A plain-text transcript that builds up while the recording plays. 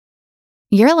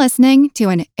You're listening to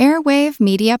an Airwave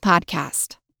Media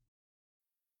Podcast.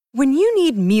 When you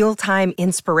need mealtime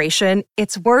inspiration,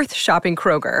 it's worth shopping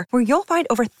Kroger, where you'll find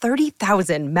over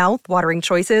 30,000 mouth-watering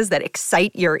choices that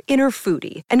excite your inner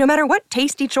foodie. And no matter what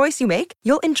tasty choice you make,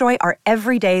 you'll enjoy our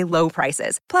everyday low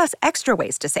prices, plus extra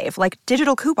ways to save, like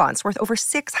digital coupons worth over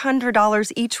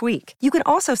 $600 each week. You can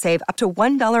also save up to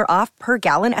 $1 off per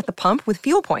gallon at the pump with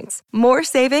fuel points. More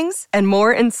savings and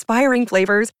more inspiring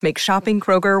flavors make shopping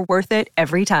Kroger worth it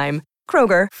every time.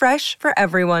 Kroger, fresh for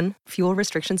everyone. Fuel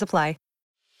restrictions apply.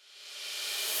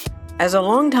 As a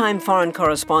longtime foreign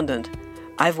correspondent,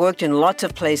 I've worked in lots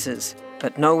of places,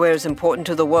 but nowhere as important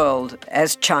to the world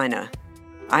as China.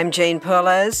 I'm Jane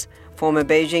Perlez, former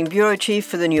Beijing bureau chief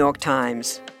for the New York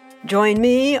Times. Join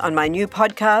me on my new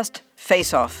podcast,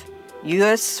 Face Off,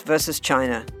 U.S. versus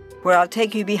China, where I'll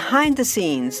take you behind the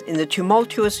scenes in the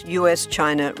tumultuous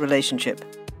U.S.-China relationship.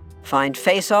 Find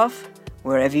Face Off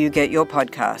wherever you get your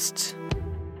podcasts.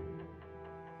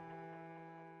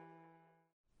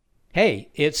 Hey,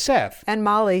 it's Seth. And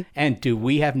Molly. And do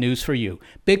we have news for you?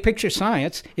 Big Picture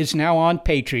Science is now on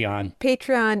Patreon.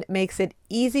 Patreon makes it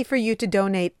easy for you to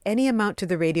donate any amount to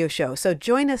the radio show. So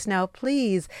join us now,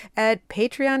 please, at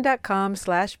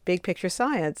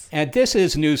patreon.com/bigpicturescience. And this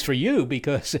is news for you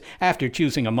because after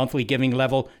choosing a monthly giving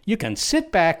level, you can sit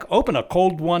back, open a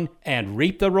cold one, and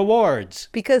reap the rewards.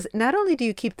 Because not only do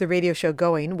you keep the radio show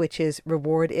going, which is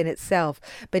reward in itself,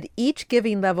 but each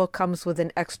giving level comes with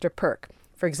an extra perk.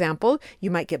 For example, you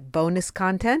might get bonus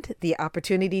content, the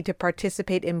opportunity to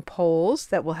participate in polls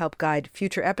that will help guide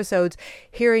future episodes,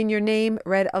 hearing your name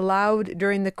read aloud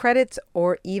during the credits,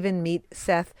 or even meet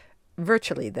Seth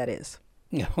virtually, that is.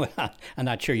 Well, I'm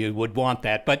not sure you would want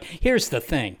that, but here's the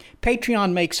thing.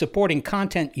 Patreon makes supporting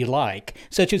content you like,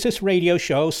 such as this radio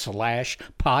show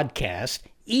 /podcast,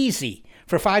 easy.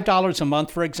 For $5 a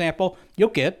month, for example, you'll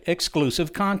get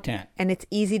exclusive content. And it's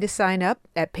easy to sign up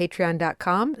at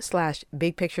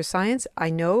patreon.com/bigpicturescience. I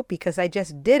know because I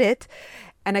just did it.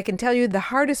 And I can tell you the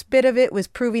hardest bit of it was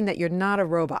proving that you're not a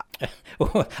robot.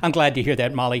 I'm glad to hear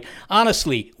that, Molly.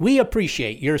 Honestly, we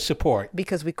appreciate your support.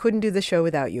 Because we couldn't do the show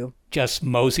without you. Just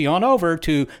mosey on over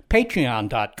to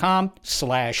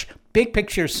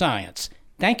patreon.com/bigpicturescience.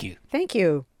 Thank you. Thank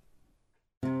you.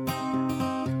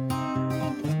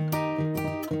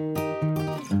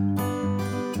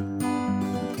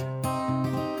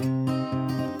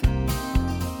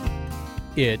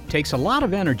 It takes a lot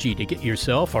of energy to get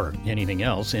yourself or anything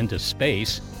else into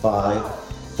space. 5,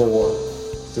 4,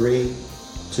 3,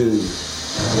 2,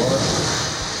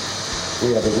 1.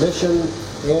 We have ignition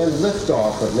and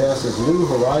liftoff of NASA's New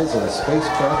Horizons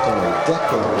spacecraft on a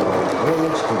decade-long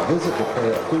voyage to visit the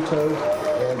planet Pluto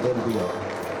and then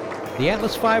beyond. The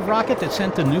Atlas V rocket that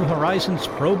sent the New Horizons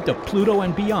probe to Pluto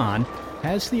and beyond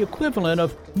has the equivalent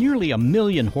of nearly 1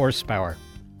 million horsepower.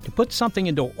 To put something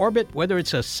into orbit, whether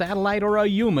it's a satellite or a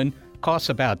human, costs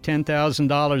about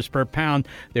 $10,000 per pound.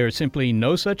 There's simply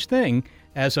no such thing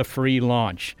as a free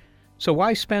launch. So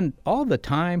why spend all the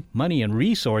time, money, and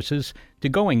resources to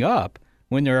going up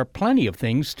when there are plenty of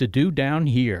things to do down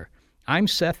here? I'm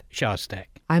Seth Shostak.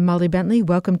 I'm Molly Bentley.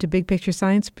 Welcome to Big Picture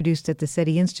Science, produced at the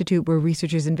SETI Institute, where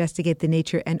researchers investigate the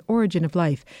nature and origin of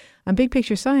life. On Big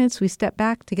Picture Science, we step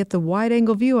back to get the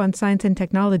wide-angle view on science and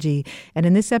technology. And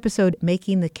in this episode,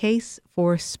 making the case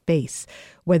for space,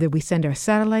 whether we send our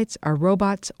satellites, our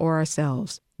robots, or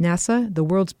ourselves. NASA, the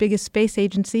world's biggest space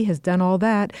agency, has done all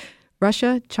that.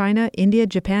 Russia, China, India,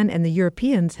 Japan, and the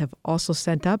Europeans have also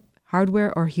sent up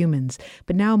hardware or humans.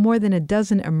 But now more than a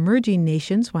dozen emerging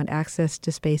nations want access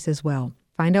to space as well.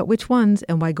 Find out which ones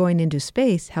and why going into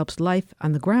space helps life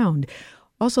on the ground.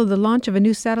 Also, the launch of a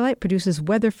new satellite produces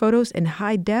weather photos in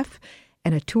high def,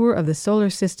 and a tour of the solar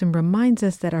system reminds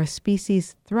us that our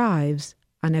species thrives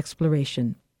on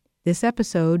exploration. This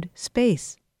episode,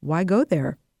 Space. Why go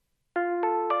there?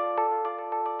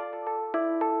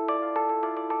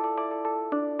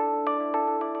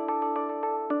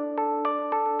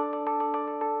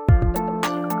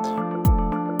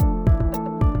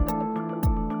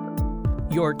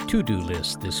 Your to-do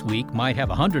list this week might have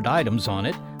 100 items on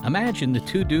it. Imagine the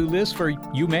to-do list for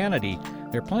humanity.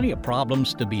 There are plenty of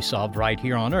problems to be solved right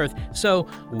here on Earth, so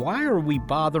why are we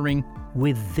bothering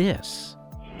with this?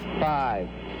 5,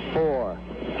 4,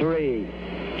 3,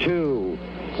 2,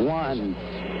 1,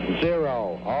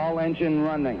 0. All engine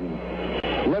running.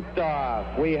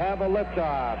 Liftoff. We have a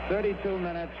liftoff. 32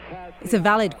 minutes past. It's a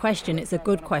valid question. It's a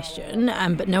good question.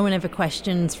 But no one ever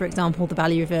questions, for example, the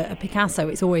value of a Picasso.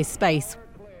 It's always space.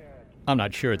 I'm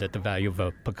not sure that the value of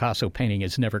a Picasso painting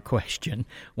is never questioned.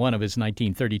 One of his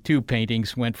 1932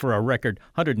 paintings went for a record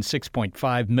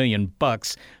 $106.5 million,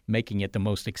 making it the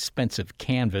most expensive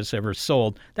canvas ever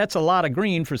sold. That's a lot of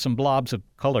green for some blobs of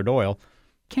colored oil.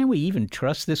 Can we even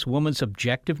trust this woman's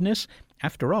objectiveness?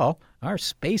 After all, our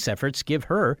space efforts give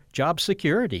her job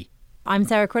security. I'm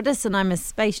Sarah Cruddas, and I'm a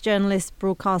space journalist,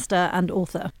 broadcaster, and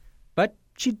author. But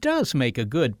she does make a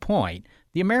good point.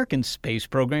 The American space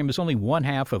program is only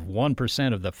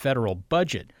 0.5% of the federal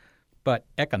budget. But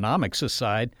economics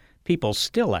aside, people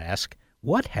still ask,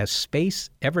 what has space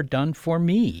ever done for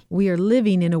me? We are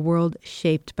living in a world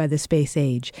shaped by the space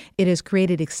age. It has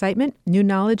created excitement, new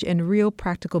knowledge, and real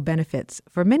practical benefits.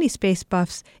 For many space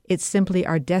buffs, it's simply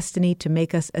our destiny to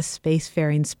make us a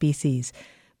spacefaring species.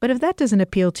 But if that doesn't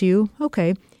appeal to you,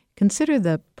 okay, consider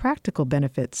the practical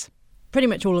benefits. Pretty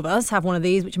much all of us have one of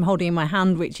these, which I'm holding in my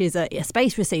hand, which is a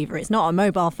space receiver. It's not a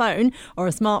mobile phone or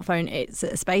a smartphone. It's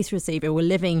a space receiver. We're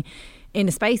living in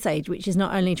a space age, which is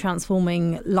not only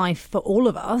transforming life for all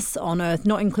of us on Earth,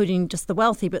 not including just the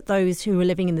wealthy, but those who are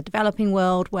living in the developing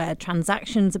world, where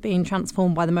transactions are being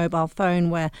transformed by the mobile phone,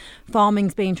 where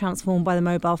farming's being transformed by the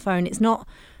mobile phone. It's not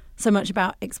so much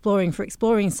about exploring for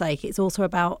exploring's sake. It's also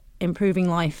about improving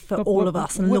life for all of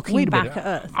us and looking back at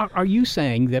Earth. Are you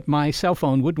saying that my cell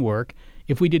phone wouldn't work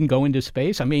if we didn't go into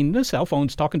space? I mean, the cell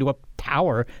phone's talking to a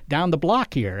tower down the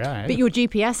block here. But your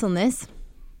GPS on this?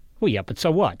 Well, yeah, but so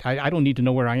what? I don't need to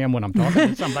know where I am when I'm talking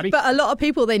to somebody. But a lot of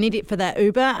people, they need it for their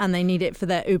Uber, and they need it for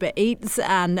their Uber Eats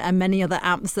and many other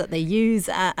apps that they use.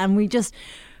 And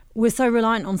we're so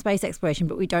reliant on space exploration,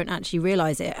 but we don't actually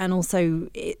realise it. And also,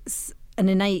 it's an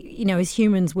innate, as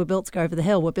humans, we're built to go over the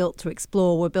hill. We're built to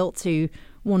explore. We're built to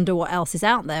wonder what else is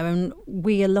out there. And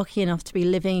we are lucky enough to be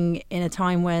living in a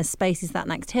time where space is that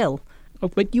next hill. Oh,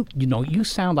 but you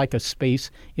sound like a space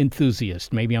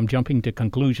enthusiast. Maybe I'm jumping to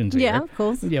conclusions here. Yeah, of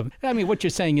course. Yeah, I mean, what you're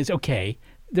saying is, okay,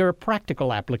 there are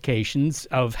practical applications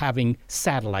of having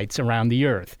satellites around the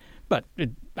Earth. But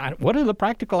what are the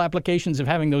practical applications of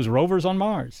having those rovers on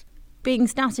Mars? Being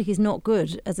static is not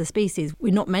good as a species.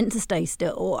 We're not meant to stay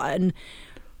still. And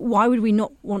why would we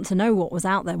not want to know what was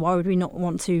out there? Why would we not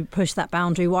want to push that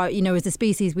boundary? Why, as a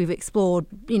species, we've explored,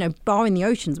 barring the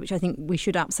oceans, which I think we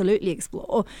should absolutely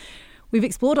explore. We've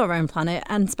explored our own planet,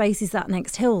 and space is that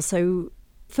next hill. So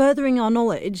furthering our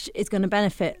knowledge is going to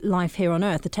benefit life here on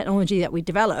Earth. The technology that we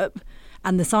develop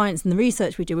and the science and the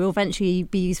research we do will eventually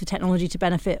be used for technology to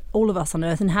benefit all of us on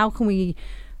Earth. And how can we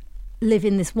live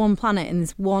in this one planet, in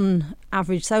this one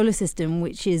average solar system,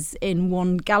 which is in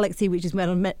one galaxy, which is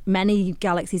one of many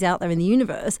galaxies out there in the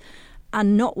universe,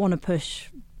 and not want to push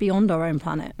beyond our own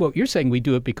planet? Well, you're saying we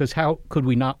do it because how could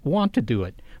we not want to do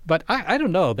it? But I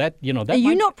don't know that that. Are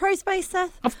you not pro-space,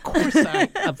 Seth? Of course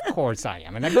I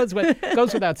am, and that goes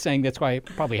without saying. That's why I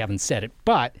probably haven't said it.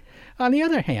 But on the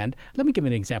other hand, let me give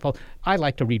an example. I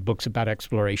like to read books about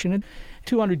exploration. And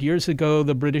 200 years ago,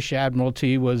 the British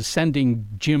Admiralty was sending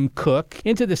Jim Cook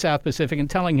into the South Pacific and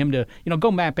telling him to,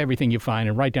 go map everything you find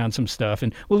and write down some stuff.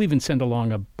 And we'll even send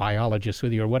along a biologist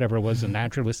with you or whatever it was, a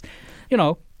naturalist,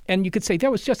 And you could say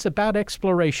that was just about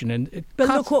exploration. But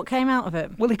look what came out of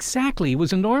it. Well, exactly. It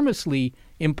was enormously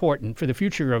important for the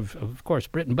future of course,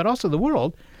 Britain, but also the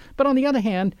world. But on the other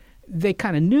hand, they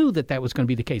kind of knew that was going to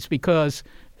be the case because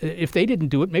if they didn't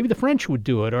do it, maybe the French would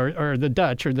do it or the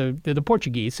Dutch or the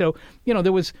Portuguese. So,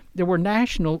 there were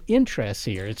national interests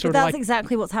here. It's sort but of that's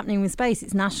exactly what's happening with space.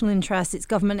 It's national interest, it's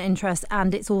government interest,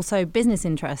 and it's also business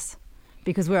interests.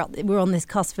 Because we're on this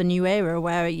cusp of a new era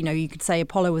where, you could say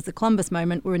Apollo was the Columbus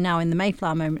moment. We're now in the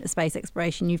Mayflower moment of space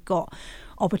exploration. You've got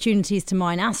opportunities to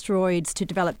mine asteroids, to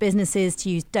develop businesses, to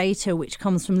use data which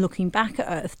comes from looking back at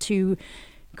Earth to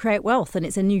create wealth. And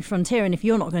it's a new frontier. And if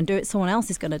you're not going to do it, someone else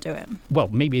is going to do it. Well,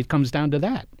 maybe it comes down to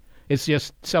that. It's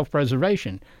just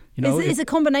self-preservation. It's a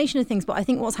combination of things. But I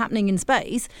think what's happening in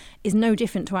space is no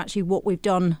different to actually what we've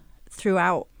done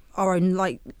throughout our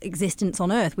own existence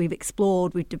on Earth. We've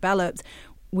explored, we've developed,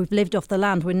 we've lived off the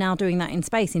land. We're now doing that in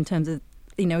space in terms of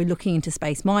looking into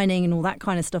space mining and all that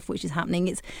kind of stuff which is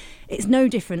happening. It's no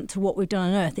different to what we've done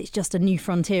on Earth. It's just a new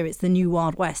frontier. It's the new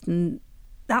Wild West, and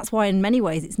that's why in many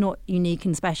ways it's not unique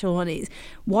and special. And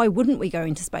why wouldn't we go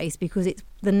into space? Because it's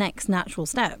the next natural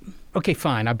step. Okay,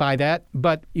 fine, I buy that,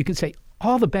 but you can say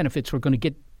all the benefits we're going to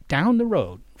get down the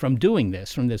road from doing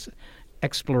this, from this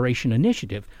exploration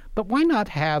initiative. But why not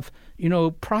have,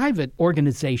 private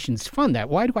organizations fund that?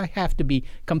 Why do I have to be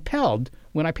compelled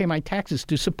when I pay my taxes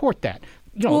to support that?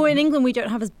 Well, in England, we don't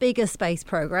have as big a space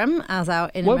program as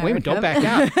out in America. Wait a minute, don't back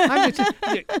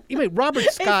out. You mean Robert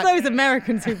Scott? It's those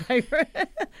Americans who pay for it.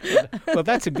 Well,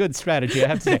 that's a good strategy, I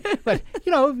have to say. But,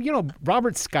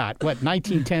 Robert Scott,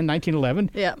 1910,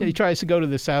 1911, Yeah. He tries to go to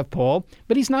the South Pole,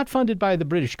 but he's not funded by the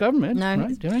British government. No.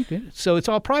 Right? So it's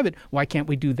all private. Why can't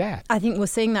we do that? I think we're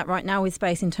seeing that right now with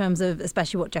space in terms of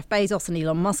especially what Jeff Bezos and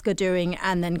Elon Musk are doing,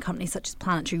 and then companies such as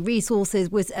Planetary Resources,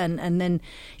 and then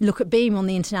look at Beam on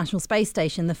the International Space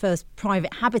Station, the first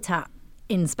private habitat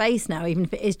in space now, even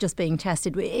if it is just being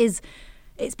tested.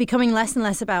 It's becoming less and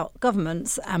less about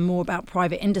governments and more about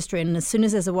private industry. And as soon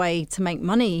as there's a way to make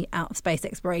money out of space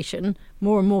exploration,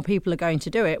 more and more people are going to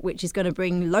do it, which is going to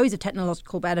bring loads of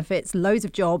technological benefits, loads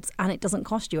of jobs, and it doesn't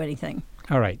cost you anything.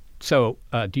 All right. So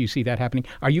do you see that happening?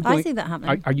 I see that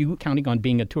happening. Are you counting on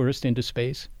being a tourist into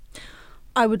space?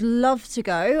 I would love to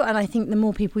go, and I think the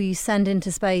more people you send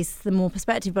into space, the more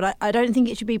perspective. But I don't think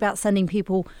it should be about sending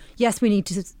people. Yes, we need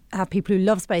to have people who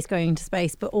love space going into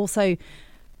space, but also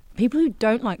people who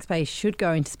don't like space should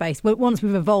go into space. But once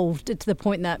we've evolved to the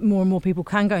point that more and more people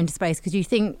can go into space, because you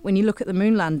think when you look at the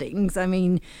moon landings, I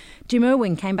mean, Jim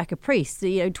Irwin came back a priest.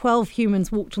 12 humans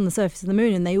walked on the surface of the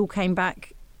moon, and they all came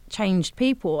back changed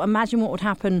people. Imagine what would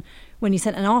happen when you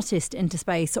sent an artist into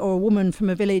space or a woman from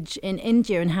a village in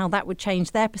India, and how that would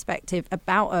change their perspective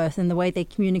about Earth and the way they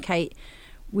communicate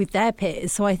with their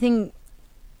peers. So I think,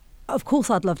 of course,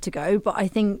 I'd love to go, but I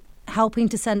think helping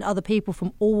to send other people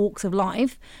from all walks of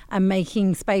life and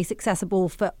making space accessible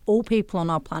for all people on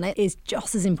our planet is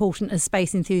just as important as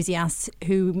space enthusiasts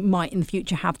who might in the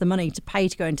future have the money to pay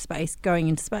to go into space, going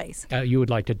into space. You would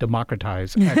like to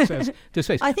democratize access to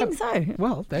space. I think so.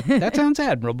 Well, that sounds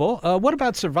admirable. What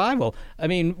about survival? I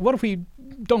mean, what if we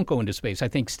don't go into space? I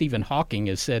think Stephen Hawking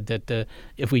has said that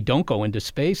if we don't go into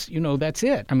space, that's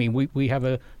it. I mean, we have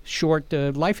a short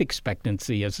life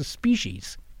expectancy as a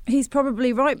species. He's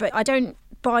probably right, but I don't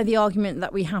buy the argument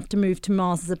that we have to move to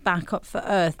Mars as a backup for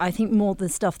Earth. I think more the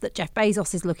stuff that Jeff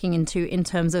Bezos is looking into in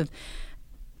terms of,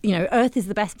 Earth is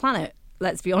the best planet.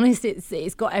 Let's be honest,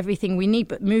 it's got everything we need,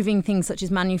 but moving things such as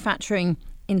manufacturing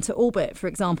into orbit, for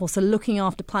example, so looking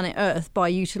after planet Earth by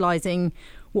utilising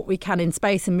what we can in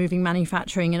space and moving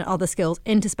manufacturing and other skills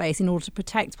into space in order to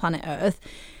protect planet Earth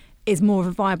is more of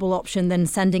a viable option than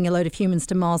sending a load of humans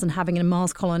to Mars and having a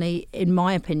Mars colony, in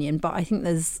my opinion. But I think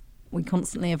we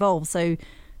constantly evolve, so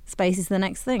space is the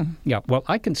next thing. Yeah, well,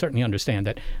 I can certainly understand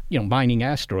that, mining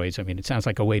asteroids, I mean, it sounds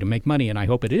like a way to make money, and I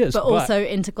hope it is. But also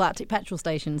intergalactic petrol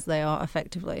stations, they are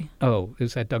effectively. Oh,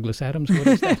 is that Douglas Adams? What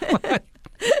is that?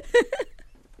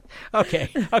 Okay.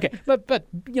 But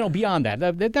beyond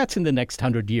that, that's in the next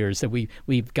 100 years that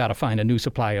we've got to find a new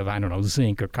supply of, I don't know,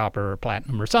 zinc or copper or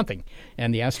platinum or something.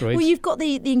 And the asteroids... Well, you've got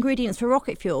the ingredients for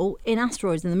rocket fuel in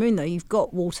asteroids in the moon, though. You've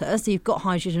got water, so you've got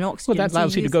hydrogen and oxygen. Well, that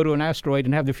allows you to go to an asteroid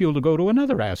and have the fuel to go to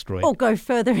another asteroid. Or go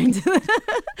further into...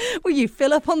 Well, you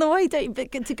fill up on the way, don't you?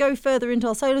 But to go further into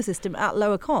our solar system at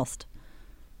lower cost.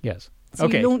 Yes. So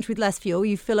you launch with less fuel,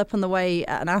 you fill up on the way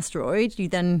at an asteroid, you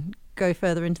then go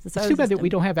further into the solar system. It's too bad that we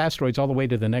don't have asteroids all the way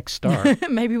to the next star.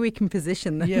 Maybe we can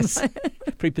position them. Yes,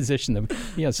 pre-position them.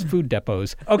 Yes, food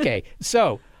depots. Okay,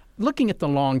 so looking at the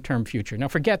long-term future. Now,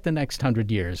 forget the next 100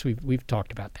 years. We've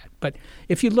talked about that. But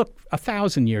if you look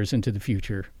 1,000 years into the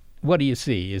future, what do you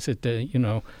see? Is it,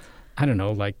 I don't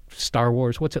know, like Star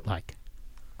Wars? What's it like?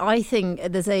 I think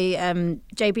there's a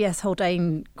JBS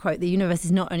Haldane quote, the universe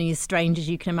is not only as strange as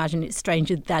you can imagine, it's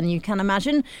stranger than you can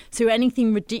imagine. So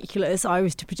anything ridiculous I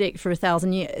was to predict for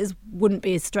 1,000 years wouldn't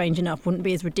be as strange enough, wouldn't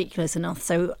be as ridiculous enough.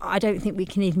 So I don't think we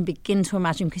can even begin to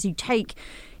imagine, because you take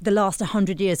the last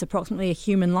 100 years, approximately a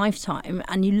human lifetime,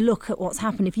 and you look at what's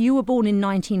happened. If you were born in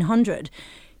 1900,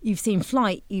 you've seen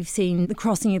flight, you've seen the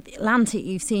crossing of the Atlantic,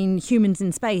 you've seen humans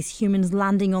in space, humans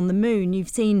landing on the moon, you've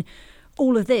seen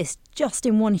all of this just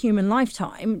in one human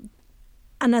lifetime.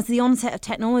 And as the onset of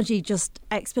technology just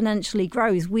exponentially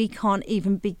grows, we can't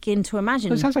even begin to imagine.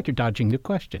 Well, it sounds like you're dodging the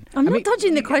question. I'm not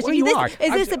dodging the question. Well, you are.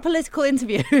 Is this a political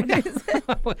interview?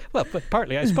 Well,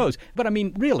 partly, I suppose. But, I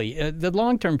mean, really, the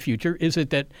long-term future, is it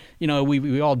that,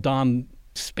 we all don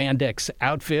spandex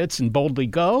outfits and boldly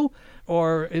go?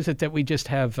 Or is it that we just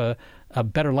have a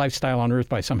better lifestyle on Earth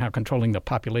by somehow controlling the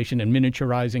population and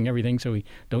miniaturizing everything so we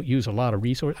don't use a lot of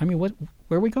resources? I mean, where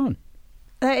are we going?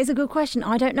 That is a good question.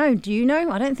 I don't know. Do you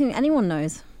know? I don't think anyone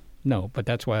knows. No, but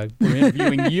that's why we're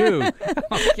interviewing you.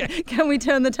 Okay. Can we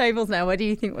turn the tables now? Where do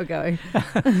you think we're going?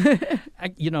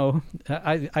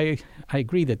 I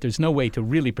agree that there's no way to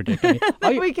really predict.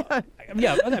 I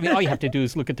mean, all you have to do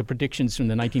is look at the predictions from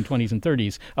the 1920s and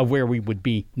 30s of where we would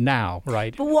be now,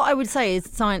 right? But what I would say is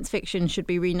science fiction should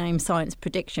be renamed science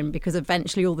prediction, because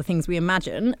eventually all the things we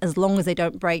imagine, as long as they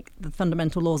don't break the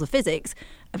fundamental laws of physics,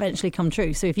 eventually come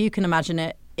true. So if you can imagine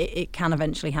it, it can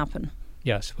eventually happen.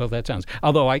 Yes, well, that sounds...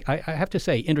 Although I have to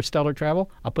say, interstellar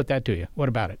travel, I'll put that to you. What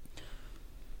about it?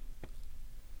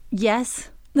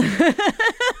 Yes.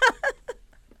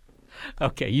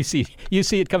 Okay, you see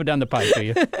it coming down the pipe, do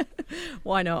you?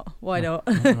 Why not? All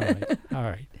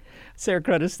right. Sarah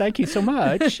Cruddas, thank you so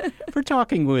much for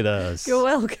talking with us. You're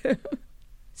welcome.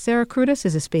 Sarah Cruddas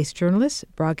is a space journalist,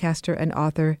 broadcaster, and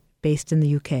author based in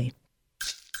the UK.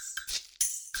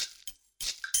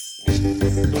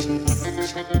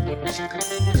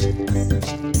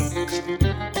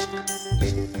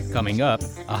 Coming up,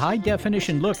 a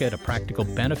high-definition look at a practical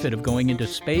benefit of going into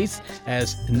space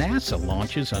as NASA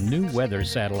launches a new weather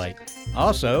satellite.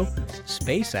 Also,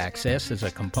 space access is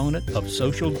a component of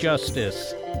social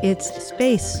justice. It's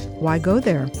Space, Why Go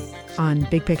There? On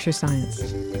Big Picture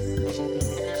Science.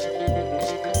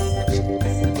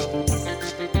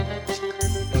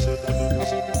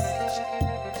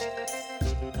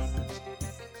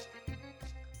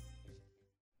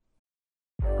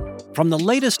 From the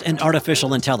latest in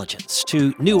artificial intelligence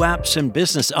to new apps and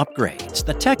business upgrades,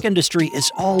 the tech industry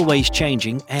is always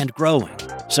changing and growing.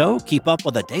 So keep up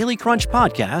with the Daily Crunch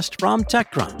podcast from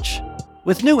TechCrunch.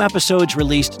 With new episodes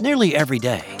released nearly every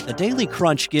day, the Daily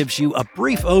Crunch gives you a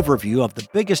brief overview of the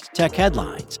biggest tech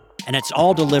headlines, and it's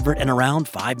all delivered in around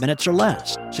 5 minutes or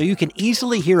less, so you can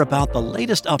easily hear about the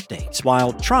latest updates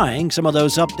while trying some of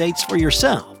those updates for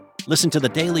yourself. Listen to the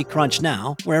Daily Crunch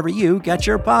now, wherever you get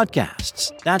your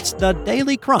podcasts. That's the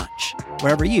Daily Crunch,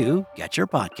 wherever you get your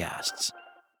podcasts.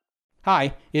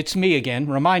 Hi, it's me again,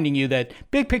 reminding you that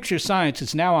Big Picture Science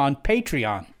is now on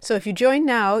Patreon. So if you join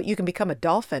now, you can become a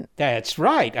dolphin. That's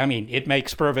right. I mean, it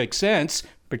makes perfect sense,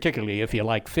 particularly if you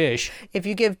like fish. If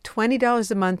you give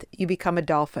 $20 a month, you become a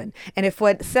dolphin. And if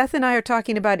what Seth and I are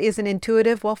talking about isn't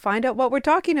intuitive, well, find out what we're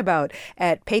talking about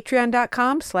at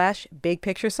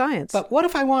patreon.com/bigpicturescience. But what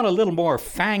if I want a little more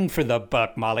fang for the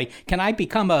buck, Molly? Can I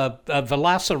become a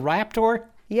velociraptor?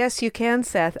 Yes, you can,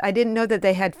 Seth. I didn't know that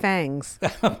they had fangs.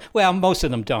 Well, most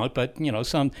of them don't, but,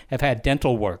 some have had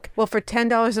dental work. Well, for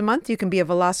 $10 a month, you can be a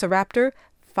velociraptor.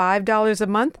 $5 a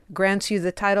month grants you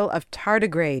the title of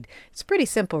tardigrade. It's pretty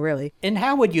simple, really. And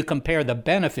how would you compare the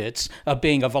benefits of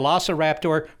being a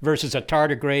velociraptor versus a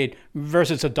tardigrade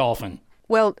versus a dolphin?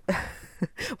 Well,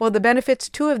 the benefits,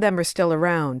 2 of them are still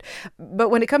around. But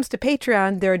when it comes to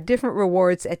Patreon, there are different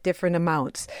rewards at different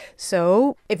amounts.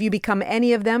 So if you become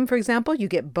any of them, for example, you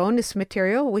get bonus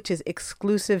material, which is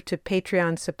exclusive to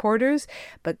Patreon supporters.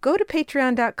 But go to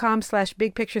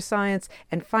patreon.com/bigpicturescience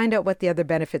and find out what the other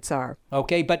benefits are.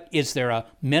 Okay, but is there a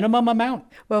minimum amount?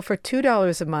 Well, for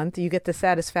 $2 a month, you get the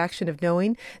satisfaction of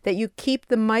knowing that you keep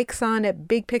the mics on at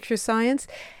Big Picture Science,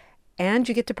 and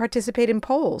you get to participate in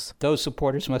polls. Those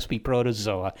supporters must be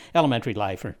protozoa, elementary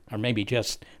life, or maybe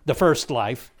just the first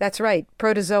life. That's right,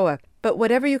 protozoa. But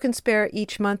whatever you can spare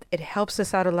each month, it helps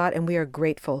us out a lot, and we are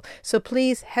grateful. So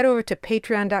please head over to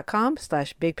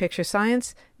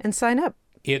patreon.com/bigpicturescience and sign up.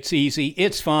 It's easy,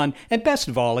 it's fun, and best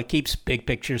of all, it keeps Big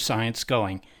Picture Science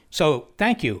going. So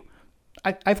thank you.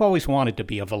 I've always wanted to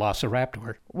be a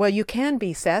velociraptor. Well, you can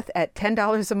be, Seth, at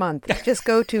 $10 a month. Just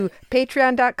go to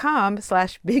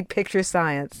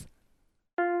patreon.com/bigpicturescience.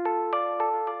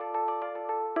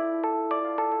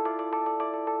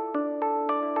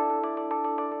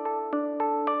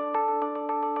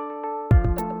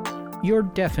 Your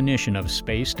definition of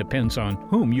space depends on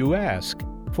whom you ask.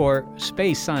 For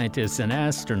space scientists and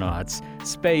astronauts,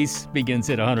 space begins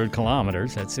at 100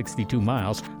 kilometers, that's 62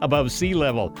 miles, above sea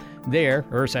level. There,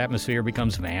 Earth's atmosphere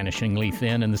becomes vanishingly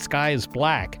thin and the sky is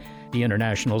black. The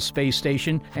International Space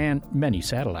Station, and many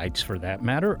satellites for that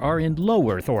matter, are in low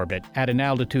Earth orbit at an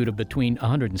altitude of between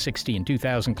 160 and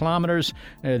 2,000 kilometers.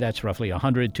 That's roughly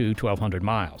 100 to 1,200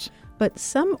 miles. But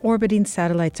some orbiting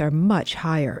satellites are much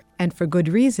higher, and for good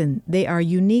reason. They are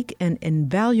unique and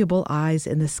invaluable eyes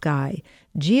in the sky.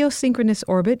 Geosynchronous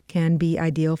orbit can be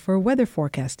ideal for weather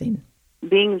forecasting.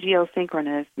 Being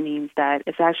geosynchronous means that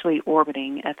it's actually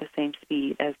orbiting at the same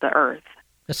speed as the Earth.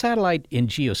 A satellite in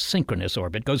geosynchronous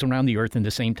orbit goes around the Earth in the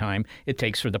same time it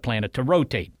takes for the planet to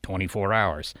rotate, 24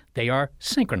 hours. They are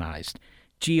synchronized.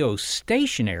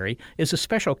 Geostationary is a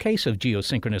special case of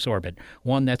geosynchronous orbit,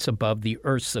 one that's above the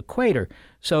Earth's equator.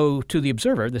 So, to the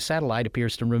observer, the satellite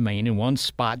appears to remain in one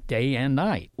spot day and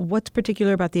night. What's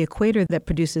particular about the equator that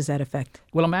produces that effect?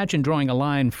 Well, imagine drawing a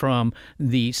line from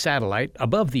the satellite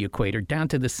above the equator down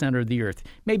to the center of the Earth.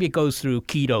 Maybe it goes through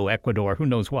Quito, Ecuador, who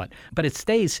knows what. But it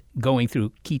stays going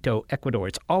through Quito, Ecuador.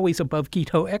 It's always above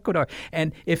Quito, Ecuador.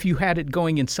 And if you had it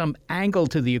going in some angle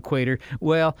to the equator,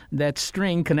 well, that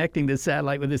string connecting the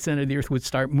satellite with the center of the Earth would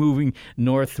start moving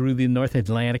north through the North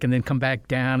Atlantic and then come back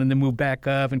down and then move back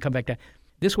up and come back down.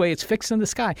 This way it's fixed in the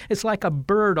sky. It's like a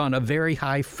bird on a very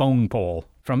high phone pole.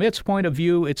 From its point of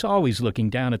view, it's always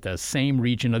looking down at the same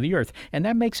region of the Earth, and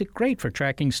that makes it great for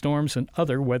tracking storms and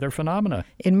other weather phenomena.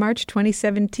 In March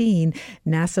 2017,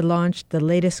 NASA launched the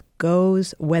latest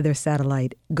GOES weather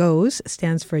satellite. GOES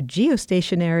stands for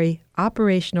Geostationary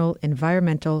Operational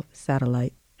Environmental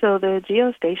Satellite. So the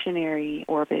geostationary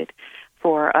orbit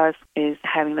for us is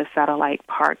having the satellite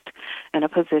parked in a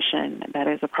position that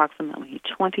is approximately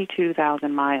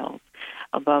 22,000 miles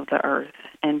above the Earth.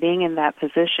 And being in that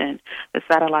position, the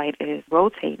satellite is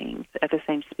rotating at the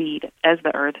same speed as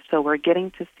the Earth, so we're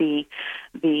getting to see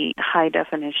the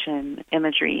high-definition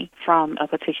imagery from a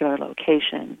particular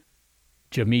location.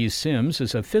 Jamise Sims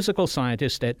is a physical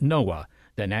scientist at NOAA,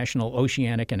 the National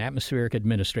Oceanic and Atmospheric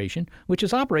Administration, which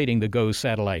is operating the GOES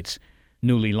satellites.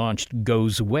 Newly launched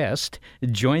GOES West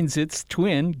joins its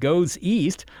twin GOES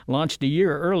East, launched a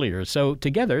year earlier. So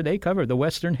together they cover the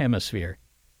Western Hemisphere.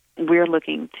 We're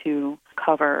looking to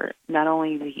cover not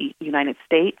only the United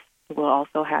States, we'll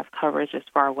also have coverage as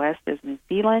far west as New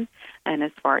Zealand and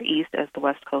as far east as the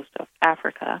west coast of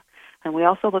Africa. And we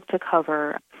also look to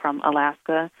cover from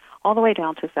Alaska all the way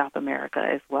down to South America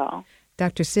as well.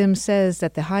 Dr. Sims says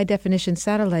that the high-definition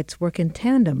satellites work in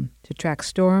tandem to track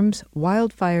storms,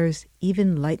 wildfires,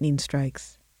 even lightning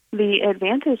strikes. The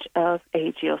advantage of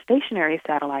a geostationary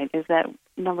satellite is that,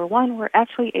 number one, we're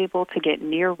actually able to get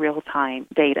near real-time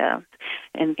data.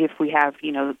 And if we have,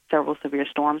 several severe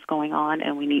storms going on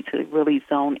and we need to really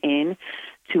zone in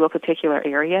to a particular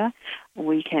area,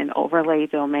 we can overlay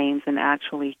domains and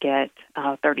actually get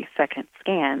 30-second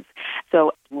scans.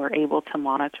 So we're able to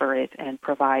monitor it and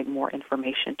provide more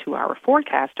information to our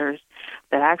forecasters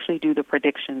that actually do the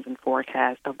predictions and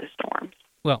forecasts of the storms.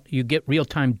 Well, you get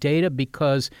real-time data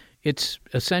because it's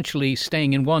essentially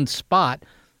staying in one spot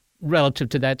relative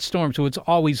to that storm, so it's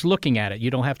always looking at it.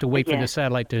 You don't have to wait for the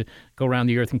satellite to go around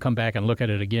the Earth and come back and look at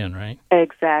it again, right?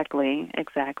 Exactly.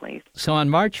 So on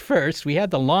March 1st, we had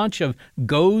the launch of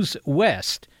GOES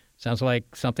West. Sounds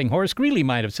like something Horace Greeley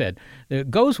might have said.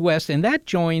 GOES West, and that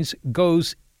joins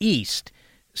GOES East.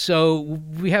 So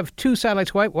we have two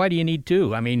satellites. Why do you need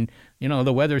two? I mean,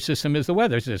 the weather system is the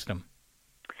weather system.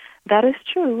 That is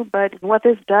true, but what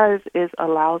this does is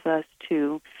allows us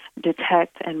to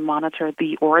detect and monitor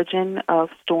the origin of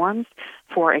storms.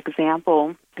 For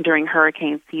example, during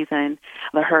hurricane season,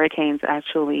 the hurricanes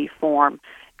actually form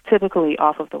typically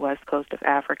off of the west coast of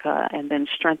Africa and then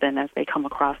strengthen as they come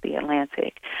across the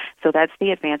Atlantic. So that's the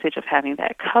advantage of having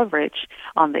that coverage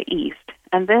on the east.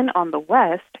 And then on the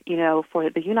west, for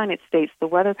the United States, the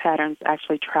weather patterns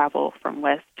actually travel from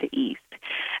west to east.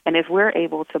 And if we're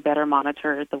able to better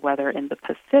monitor the weather in the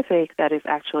Pacific that is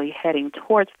actually heading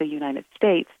towards the United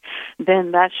States,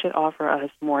 then that should offer us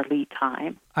more lead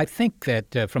time. I think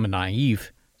that from a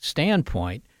naive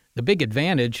standpoint, the big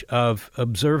advantage of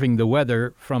observing the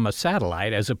weather from a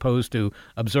satellite as opposed to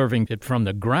observing it from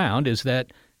the ground is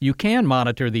that you can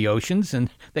monitor the oceans, and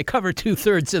they cover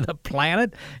 2/3 of the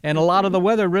planet, and a lot of the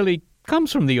weather really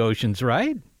comes from the oceans,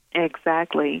 right?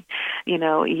 Exactly.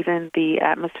 Even the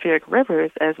atmospheric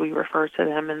rivers, as we refer to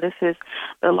them, and this is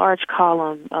the large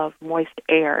column of moist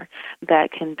air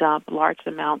that can dump large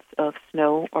amounts of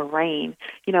snow or rain.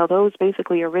 Those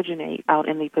basically originate out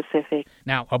in the Pacific.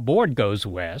 Now, aboard GOES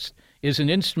West is an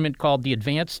instrument called the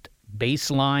Advanced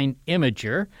Baseline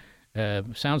Imager.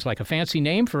 Sounds like a fancy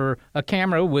name for a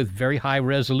camera with very high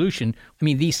resolution. I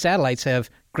mean, these satellites have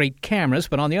great cameras,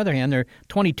 but on the other hand, they're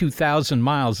 22,000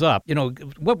 miles up.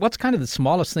 What's kind of the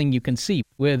smallest thing you can see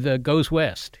with GOES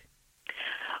West?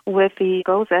 With the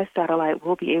GOES West satellite,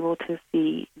 we'll be able to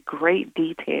see great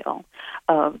detail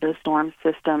of the storm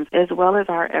systems as well as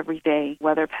our everyday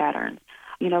weather patterns.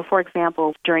 For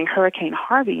example, during Hurricane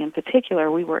Harvey in particular,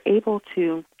 we were able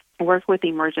to work with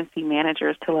emergency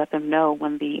managers to let them know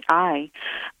when the eye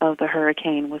of the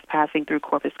hurricane was passing through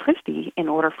Corpus Christi in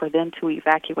order for them to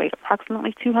evacuate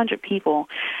approximately 200 people.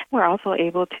 We're also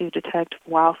able to detect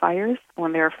wildfires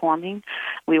when they're forming.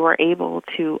 We were able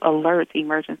to alert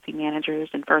emergency managers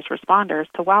and first responders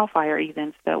to wildfire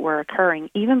events that were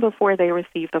occurring even before they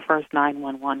received the first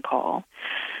 911 call.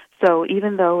 So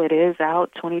even though it is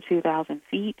out 22,000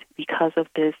 feet, because of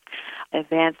this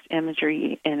advanced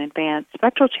imagery and advanced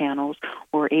spectral channels,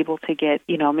 we're able to get,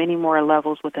 many more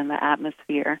levels within the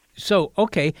atmosphere. So,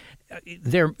 okay,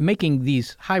 they're making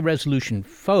these high-resolution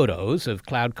photos of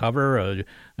cloud cover,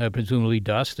 presumably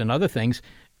dust and other things.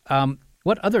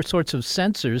 What other sorts of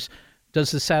sensors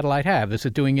does the satellite have? Is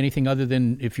it doing anything other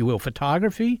than, if you will,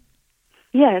 photography?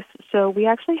 Yes, so we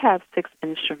actually have 6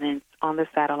 instruments on the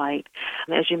satellite.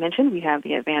 As you mentioned, we have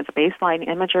the Advanced Baseline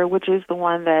Imager, which is the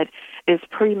one that is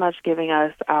pretty much giving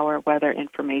us our weather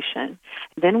information.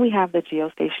 Then we have the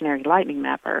Geostationary Lightning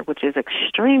Mapper, which is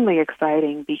extremely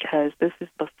exciting because this is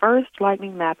the first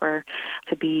lightning mapper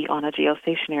to be on a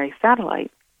geostationary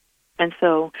satellite. And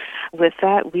so with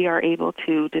that, we are able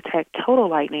to detect total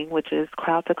lightning, which is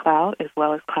cloud-to-cloud as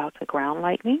well as cloud-to-ground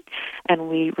lightning, and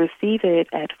we receive it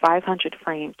at 500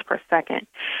 frames per second.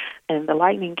 And the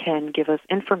lightning can give us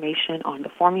information on the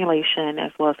formulation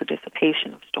as well as the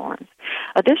dissipation of storms.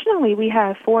 Additionally, we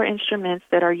have 4 instruments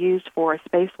that are used for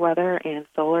space weather and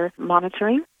solar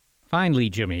monitoring.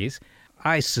 Finally, Jimmy's,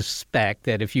 I suspect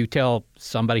that if you tell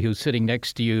somebody who's sitting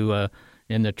next to you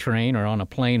in the train or on a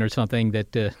plane or something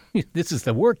that this is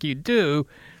the work you do,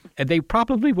 they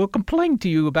probably will complain to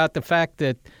you about the fact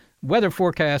that weather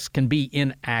forecasts can be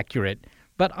inaccurate.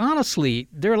 But honestly,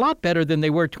 they're a lot better than they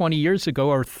were 20 years ago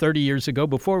or 30 years ago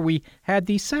before we had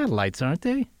these satellites, aren't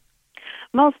they?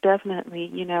 Most definitely.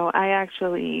 You know, I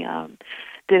actually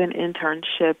did an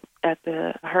internship at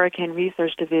the Hurricane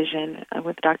Research Division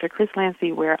with Dr. Chris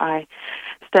Lancey, where I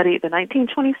studied the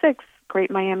 1926 Great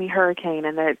Miami Hurricane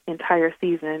and that entire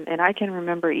season. And I can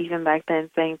remember even back then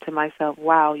saying to myself,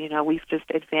 wow, you know, we've just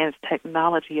advanced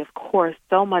technology, of course,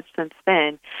 so much since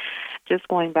then. Just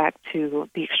going back to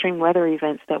the extreme weather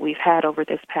events that we've had over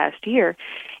this past year,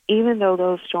 even though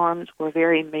those storms were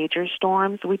very major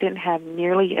storms, we didn't have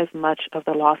nearly as much of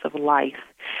the loss of life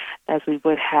as we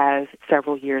would have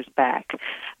several years back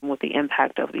with the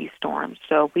impact of these storms.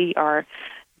 So we are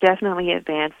definitely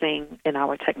advancing in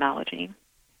our technology.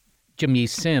 Jimmy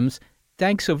Sims,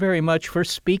 thanks so very much for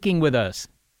speaking with us.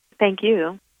 Thank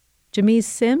you. Jamise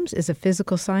Sims is a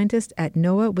physical scientist at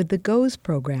NOAA with the GOES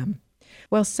program.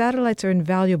 Well, satellites are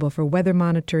invaluable for weather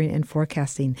monitoring and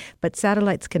forecasting, but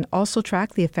satellites can also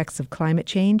track the effects of climate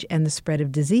change and the spread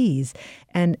of disease.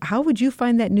 And how would you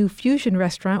find that new fusion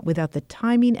restaurant without the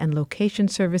timing and location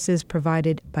services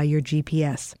provided by your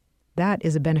GPS? That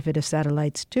is a benefit of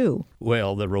satellites, too.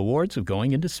 Well, the rewards of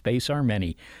going into space are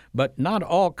many, but not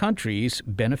all countries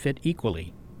benefit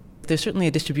equally. There's certainly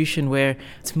a distribution where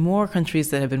it's more countries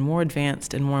that have been more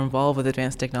advanced and more involved with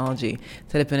advanced technology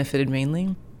that have benefited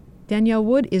mainly. Danielle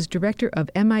Wood is director of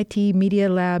MIT Media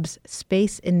Lab's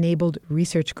Space-Enabled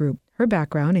Research Group. Her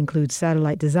background includes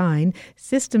satellite design,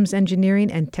 systems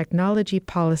engineering, and technology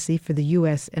policy for the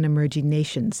U.S. and emerging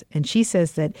nations. And she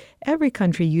says that every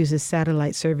country uses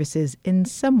satellite services in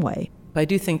some way. But I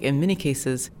do think in many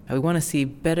cases, we want to see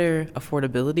better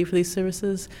affordability for these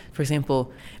services. For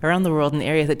example, around the world in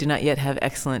areas that do not yet have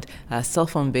excellent cell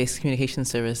phone-based communication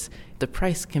service, the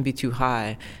price can be too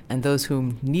high, and those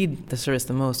who need the service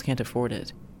the most can't afford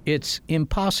it. It's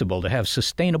impossible to have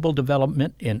sustainable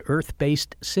development in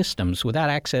Earth-based systems without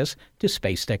access to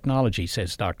space technology,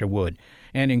 says Dr. Wood.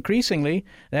 And increasingly,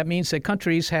 that means that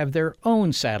countries have their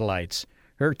own satellites.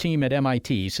 Her team at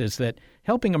MIT says that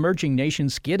helping emerging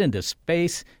nations get into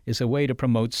space is a way to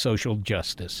promote social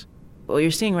justice. What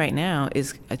you're seeing right now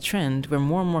is a trend where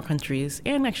more and more countries,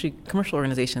 and actually commercial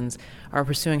organizations, are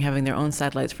pursuing having their own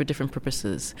satellites for different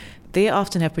purposes. They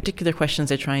often have particular questions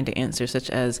they're trying to answer, such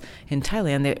as in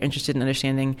Thailand, they're interested in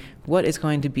understanding what is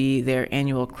going to be their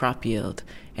annual crop yield.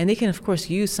 And they can, of course,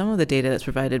 use some of the data that's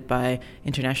provided by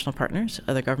international partners,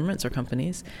 other governments or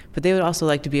companies, but they would also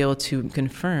like to be able to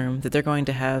confirm that they're going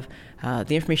to have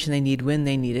the information they need when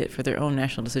they need it for their own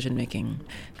national decision-making.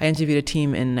 I interviewed a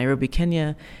team in Nairobi,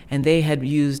 Kenya, and they had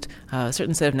used a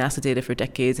certain set of NASA data for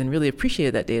decades and really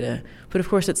appreciated that data. But of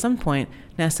course, at some point,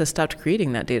 NASA stopped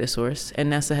creating that data source,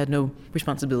 and NASA had no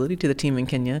responsibility to the team in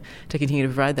Kenya to continue to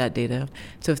provide that data.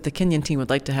 So if the Kenyan team would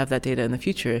like to have that data in the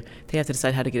future, they have to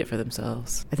decide how to get it for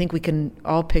themselves. I think we can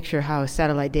all picture how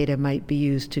satellite data might be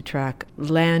used to track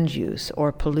land use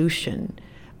or pollution,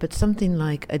 but something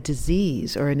like a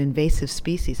disease or an invasive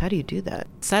species, how do you do that?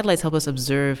 Satellites help us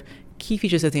observe key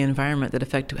features of the environment that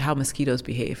affect how mosquitoes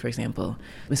behave, for example.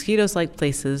 Mosquitoes like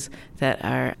places that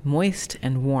are moist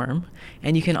and warm,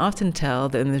 and you can often tell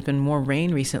that there's been more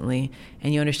rain recently,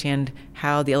 and you understand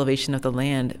how the elevation of the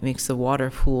land makes the water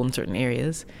pool in certain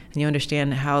areas, and you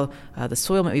understand how the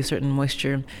soil might be a certain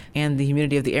moisture, and the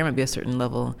humidity of the air might be a certain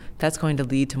level. That's going to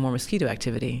lead to more mosquito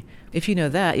activity. If you know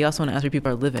that, you also want to ask where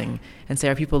people are living and say,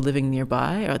 are people living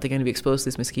nearby? Are they going to be exposed to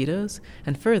these mosquitoes?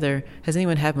 And further, has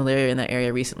anyone had malaria in that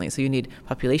area recently? So you need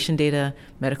population data,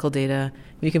 medical data.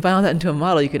 When you can find all that into a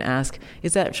model, you can ask,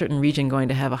 is that certain region going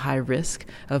to have a high risk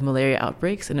of malaria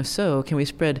outbreaks? And if so, can we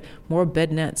spread more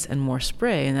bed nets and more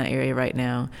spray in that area right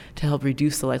now to help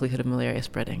reduce the likelihood of malaria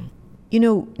spreading? You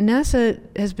know, NASA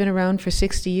has been around for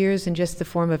 60 years in just the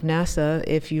form of NASA.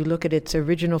 If you look at its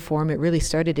original form, it really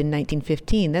started in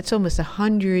 1915. That's almost a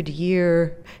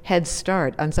 100-year head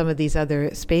start on some of these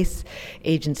other space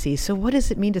agencies. So what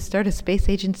does it mean to start a space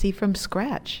agency from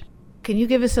scratch? Can you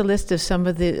give us a list of some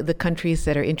of the countries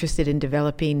that are interested in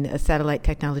developing a satellite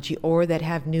technology or that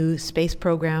have new space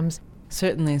programs?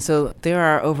 Certainly. So there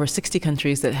are over 60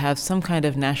 countries that have some kind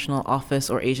of national office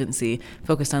or agency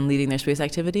focused on leading their space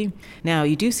activity. Now,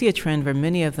 you do see a trend where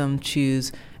many of them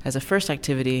choose as a first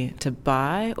activity to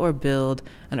buy or build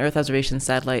an Earth observation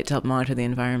satellite to help monitor the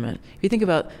environment. If you think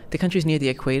about the countries near the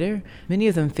equator, many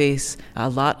of them face a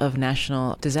lot of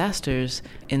national disasters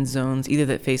in zones either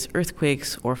that face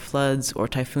earthquakes or floods or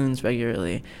typhoons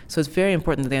regularly. So it's very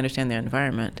important that they understand their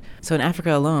environment. So in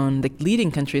Africa alone, the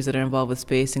leading countries that are involved with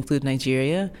space include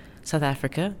Nigeria, South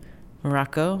Africa,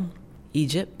 Morocco,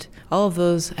 Egypt. All of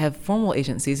those have formal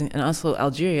agencies, and also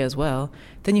Algeria as well.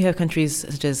 Then you have countries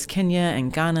such as Kenya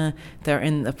and Ghana that are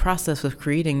in the process of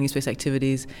creating new space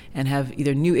activities and have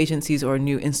either new agencies or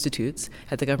new institutes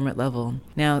at the government level.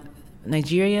 Now,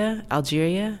 Nigeria,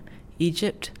 Algeria,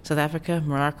 Egypt, South Africa,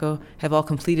 Morocco have all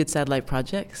completed satellite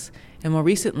projects. And more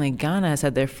recently, Ghana has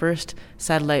had their first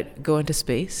satellite go into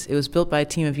space. It was built by a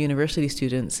team of university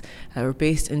students who were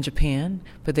based in Japan,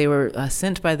 but they were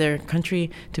sent by their country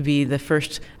to be the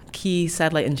first key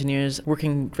satellite engineers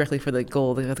working directly for the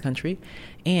goal of the country.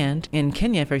 And in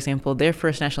Kenya, for example, their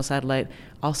first national satellite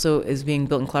also is being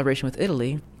built in collaboration with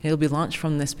Italy. It'll be launched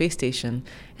from the space station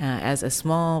as a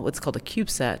small, what's called a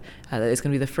CubeSat, that is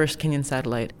going to be the first Kenyan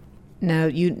satellite. Now,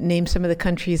 you named some of the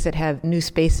countries that have new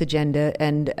space agenda,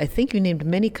 and I think you named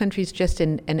many countries just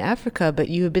in Africa, but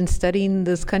you have been studying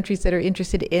those countries that are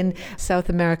interested in South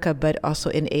America, but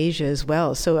also in Asia as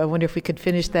well. So I wonder if we could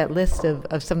finish that list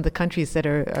of some of the countries that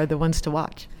are the ones to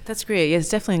watch. That's great. Yeah, it's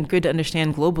definitely good to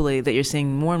understand globally that you're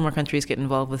seeing more and more countries get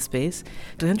involved with space.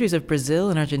 The countries of Brazil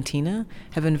and Argentina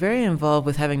have been very involved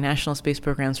with having national space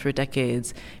programs for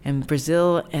decades. And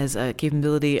Brazil has a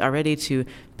capability already to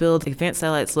build advanced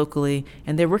satellites locally,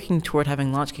 and they're working toward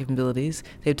having launch capabilities.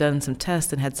 They've done some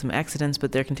tests and had some accidents,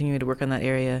 but they're continuing to work on that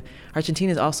area.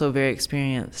 Argentina is also very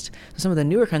experienced. So some of the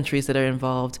newer countries that are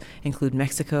involved include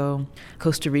Mexico.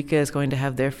 Costa Rica is going to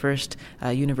have their first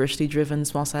university-driven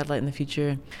small satellite in the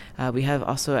future. We have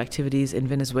also activities in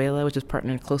Venezuela, which is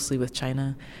partnered closely with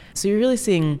China. So you're really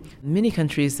seeing many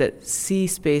countries that see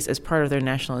space as part of their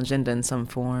national agenda in some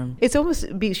form. It's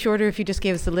almost be shorter if you just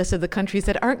gave us a list of the countries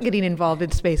that aren't getting involved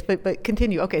in space, but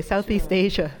continue. Okay, Southeast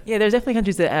Asia. Yeah, there's definitely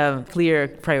countries that have clear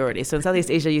priorities. So in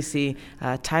Southeast Asia, you see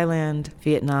Thailand,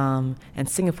 Vietnam, and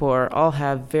Singapore all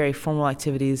have very formal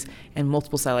activities and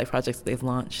multiple satellite projects that they've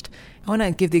launched. I want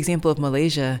to give the example of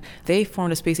Malaysia. They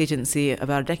formed a space agency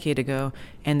about a decade ago,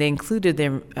 and they included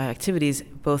their activities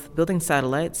both building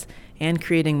satellites and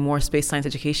creating more space science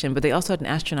education, but they also had an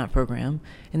astronaut program.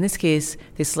 In this case,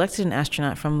 they selected an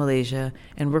astronaut from Malaysia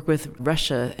and worked with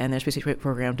Russia and their space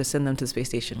program to send them to the space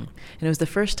station. And it was the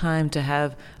first time to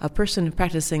have a person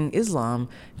practicing Islam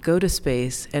go to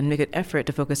space and make an effort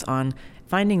to focus on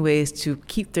finding ways to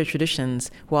keep their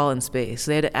traditions while in space.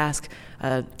 So they had to ask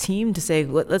a team to say,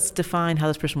 let's define how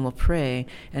this person will pray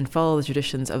and follow the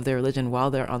traditions of their religion while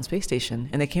they're on space station.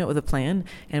 And they came up with a plan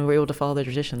and were able to follow their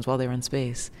traditions while they were in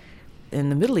space. In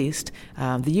the Middle East,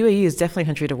 the UAE is definitely a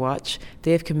country to watch.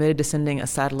 They have committed to sending a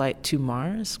satellite to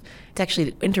Mars to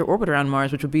actually interorbit around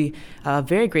Mars, which would be a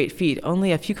very great feat.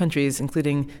 Only a few countries,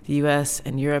 including the US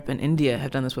and Europe and India,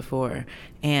 have done this before.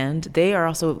 And they are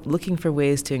also looking for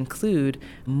ways to include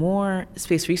more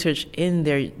space research in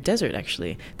their desert,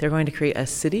 actually. They're going to create a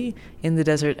city in the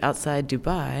desert outside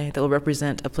Dubai that will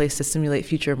represent a place to simulate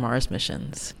future Mars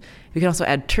missions. We can also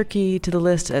add Turkey to the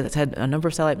list. It's had a number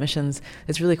of satellite missions.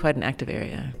 It's really quite an active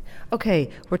area. Okay,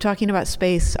 we're talking about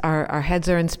space. Our heads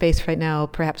are in space right now.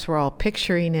 Perhaps we're all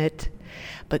picturing it.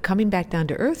 But coming back down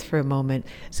to Earth for a moment.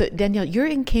 So, Danielle, you're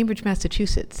in Cambridge,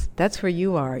 Massachusetts. That's where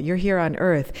you are. You're here on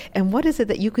Earth. And what is it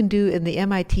that you can do in the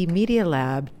MIT Media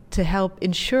Lab to help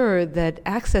ensure that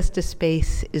access to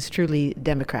space is truly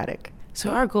democratic? So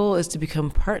our goal is to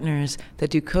become partners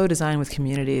that do co-design with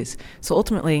communities. So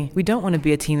ultimately, we don't want to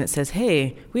be a team that says,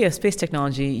 hey, we have space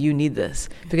technology, you need this,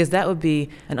 because that would be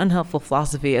an unhelpful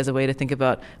philosophy as a way to think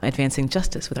about advancing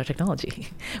justice with our technology.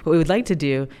 What we would like to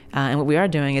do, and what we are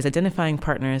doing, is identifying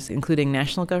partners, including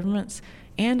national governments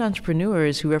and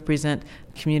entrepreneurs who represent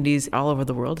communities all over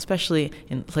the world, especially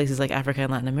in places like Africa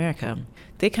and Latin America.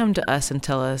 They come to us and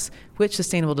tell us which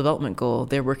sustainable development goal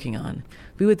they're working on.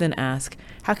 We would then ask,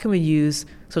 how can we use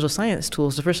social science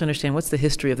tools to first understand what's the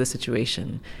history of the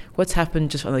situation? What's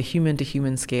happened just on a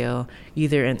human-to-human scale,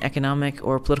 either in economic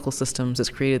or political systems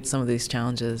that's created some of these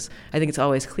challenges? I think it's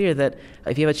always clear that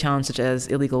if you have a challenge such as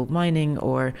illegal mining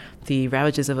or the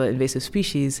ravages of an invasive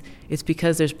species, it's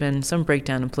because there's been some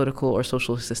breakdown in political or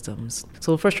social systems.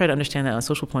 So we'll first try to understand that on a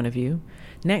social point of view.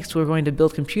 Next, we're going to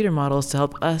build computer models to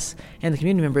help us and the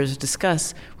community members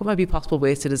discuss what might be possible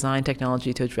ways to design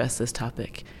technology to address this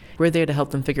topic. We're there to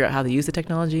help them figure out how to use the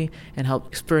technology and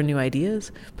help spur new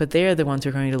ideas, but they're the ones who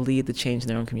are going to lead the change in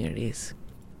their own communities.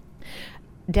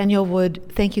 Danielle Wood,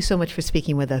 thank you so much for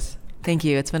speaking with us. Thank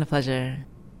you. It's been a pleasure.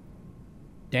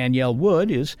 Danielle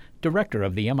Wood is director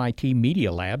of the MIT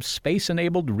Media Lab's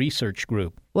Space-Enabled Research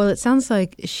Group. Well, it sounds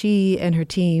like she and her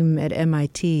team at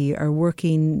MIT are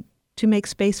working to make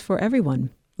space for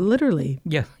everyone. Literally.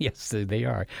 Yeah, yes, they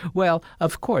are. Well,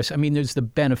 of course, I mean, there's the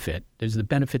benefit. There's the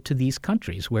benefit to these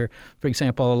countries where, for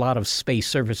example, a lot of space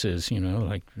services,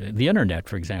 like the internet,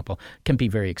 for example, can be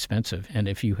very expensive. And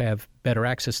if you have better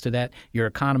access to that, your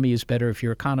economy is better. If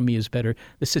your economy is better,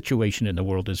 the situation in the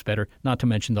world is better, not to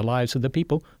mention the lives of the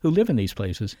people who live in these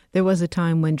places. There was a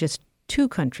time when just 2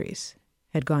 countries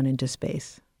had gone into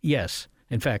space. Yes.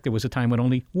 In fact, there was a time when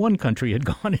only one country had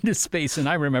gone into space, and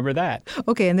I remember that.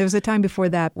 Okay, and there was a time before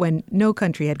that when no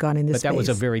country had gone into space. But that was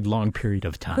a very long period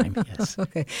of time, yes.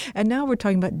 Okay, and now we're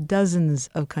talking about dozens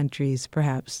of countries,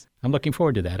 perhaps. I'm looking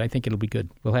forward to that. I think it'll be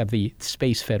good. We'll have the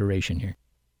Space Federation here.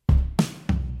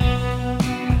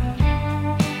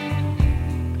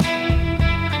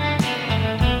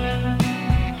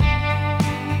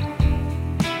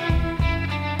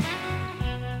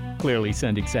 Clearly,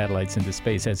 sending satellites into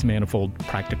space has manifold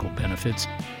practical benefits.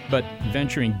 But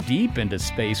venturing deep into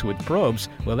space with probes,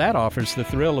 well, that offers the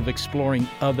thrill of exploring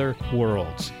other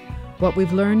worlds. What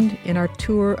we've learned in our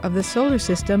tour of the solar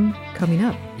system coming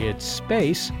up. It's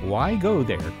Space, Why Go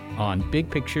There? On Big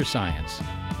Picture Science.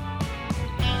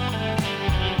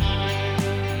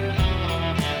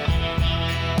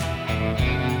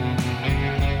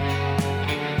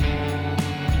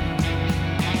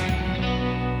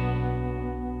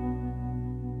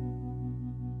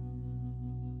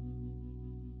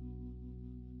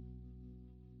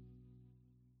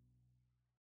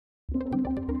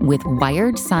 With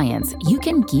Wired Science, you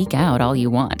can geek out all you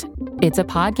want. It's a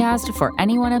podcast for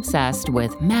anyone obsessed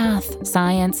with math,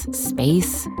 science,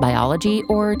 space, biology,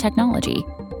 or technology.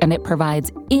 And it provides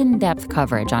in-depth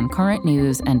coverage on current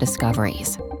news and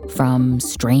discoveries. From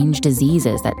strange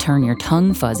diseases that turn your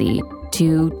tongue fuzzy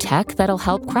to tech that'll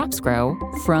help crops grow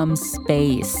from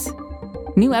space.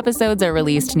 New episodes are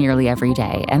released nearly every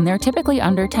day, and they're typically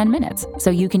under 10 minutes, so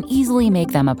you can easily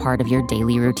make them a part of your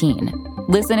daily routine.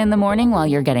 Listen in the morning while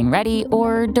you're getting ready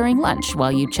or during lunch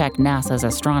while you check NASA's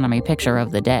astronomy picture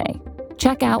of the day.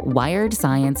 Check out Wired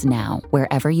Science now,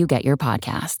 wherever you get your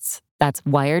podcasts. That's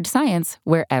Wired Science,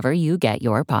 wherever you get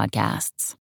your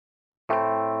podcasts.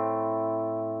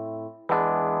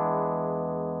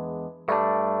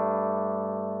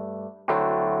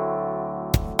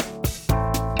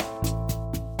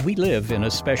 We live in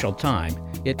a special time.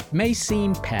 It may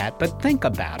seem pat, but think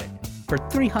about it. For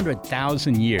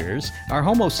 300,000 years, our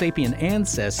Homo sapien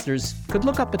ancestors could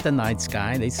look up at the night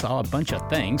sky. They saw a bunch of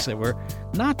things that were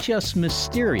not just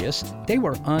mysterious, they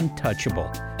were untouchable.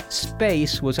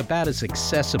 Space was about as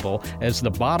accessible as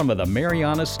the bottom of the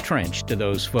Marianas Trench to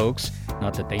those folks.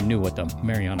 Not that they knew what the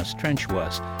Marianas Trench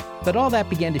was. But all that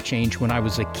began to change when I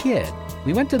was a kid.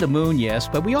 We went to the moon, yes,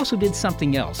 but we also did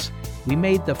something else. We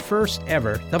made the first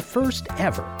ever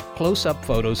close-up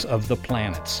photos of the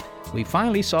planets. We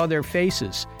finally saw their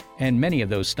faces, and many of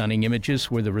those stunning images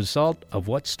were the result of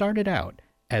what started out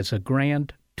as a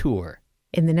grand tour.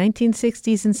 In the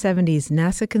 1960s and 70s,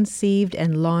 NASA conceived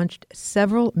and launched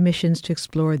several missions to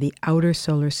explore the outer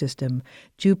solar system,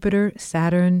 Jupiter,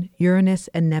 Saturn, Uranus,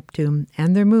 and Neptune,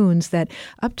 and their moons that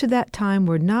up to that time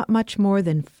were not much more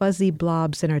than fuzzy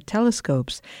blobs in our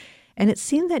telescopes. And it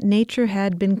seemed that nature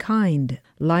had been kind,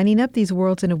 lining up these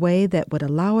worlds in a way that would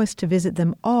allow us to visit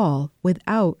them all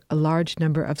without a large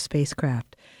number of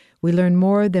spacecraft. We learned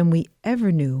more than we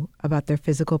ever knew about their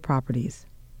physical properties.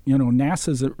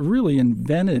 NASA's really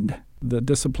invented the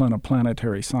discipline of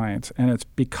planetary science, and it's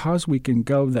because we can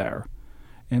go there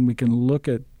and we can look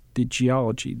at the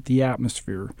geology, the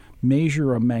atmosphere,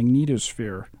 measure a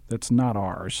magnetosphere that's not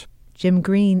ours. Jim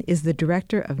Green is the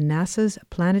director of NASA's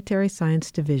Planetary Science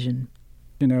Division.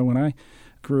 When I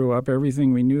grew up,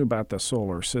 everything we knew about the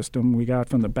solar system, we got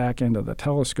from the back end of the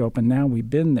telescope, and now we've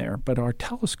been there. But our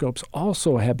telescopes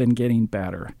also have been getting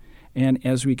better. And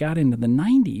as we got into the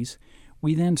 90s,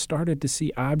 we then started to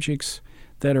see objects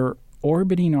that are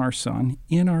orbiting our sun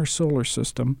in our solar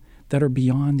system that are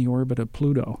beyond the orbit of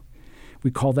Pluto.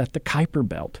 We call that the Kuiper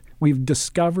Belt. We've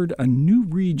discovered a new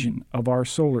region of our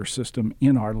solar system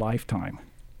in our lifetime.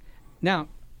 Now,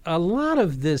 a lot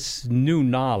of this new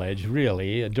knowledge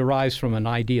really derives from an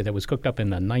idea that was cooked up in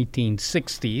the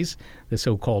 1960s, the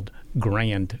so-called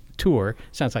Grand Tour.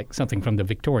 Sounds like something from the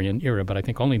Victorian era, but I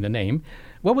think only the name.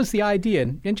 What was the idea,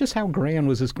 and just how grand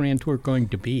was this Grand Tour going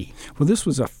to be? Well, this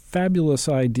was a fabulous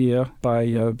idea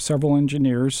by several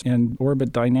engineers and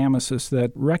orbit dynamicists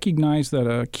that recognized that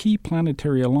a key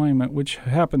planetary alignment, which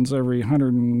happens every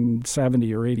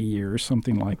 170 or 80 years,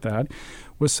 something like that,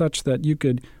 was such that you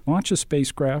could launch a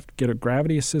spacecraft, get a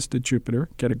gravity-assisted Jupiter,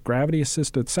 get a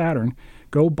gravity-assisted Saturn,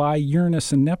 go by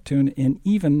Uranus and Neptune, and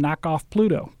even knock off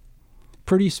Pluto.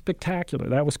 Pretty spectacular.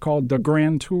 That was called the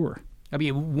Grand Tour. I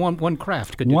mean, one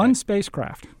craft could do One that.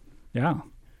 spacecraft, yeah.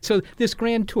 So this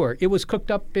Grand Tour, it was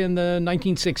cooked up in the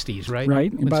 1960s, right?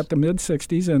 Right, about the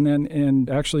mid-60s, and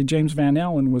actually James Van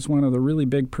Allen was one of the really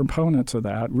big proponents of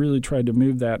that, really tried to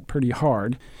move that pretty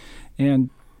hard, and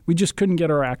we just couldn't get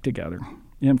our act together.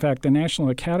 In fact, the National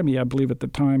Academy, I believe at the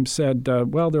time, said,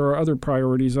 well, there are other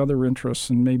priorities, other interests,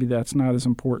 and maybe that's not as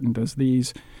important as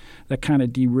these. That kind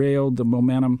of derailed the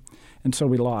momentum, and so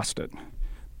we lost it.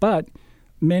 But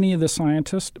many of the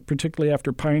scientists, particularly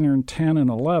after Pioneer 10 and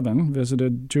 11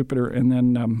 visited Jupiter, and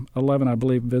then 11, I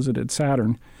believe, visited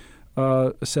Saturn,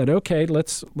 said, okay,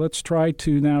 let's try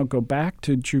to now go back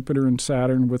to Jupiter and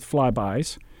Saturn with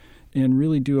flybys and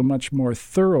really do a much more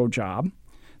thorough job.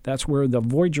 That's where the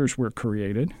Voyagers were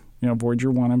created,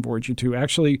 Voyager 1 and Voyager 2.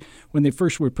 Actually, when they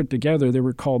first were put together, they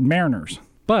were called Mariners.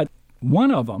 But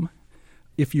one of them,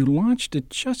 if you launched it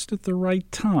just at the right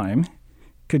time,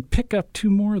 could pick up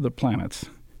 2 more of the planets,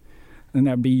 and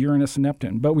that would be Uranus and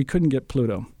Neptune. But we couldn't get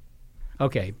Pluto.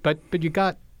 Okay, but you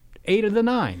got 8 of the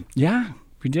 9. Yeah,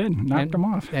 we did. Knocked them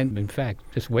off. And in fact,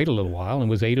 just wait a little while, and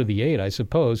was 8 of the 8, I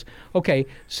suppose. Okay,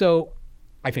 so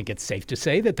I think it's safe to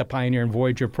say that the Pioneer and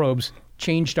Voyager probes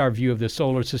changed our view of the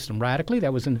solar system radically.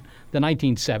 That was in the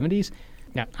 1970s.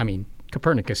 Now, I mean,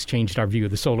 Copernicus changed our view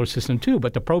of the solar system too,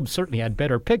 but the probes certainly had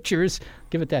better pictures.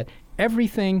 Give it that.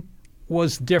 Everything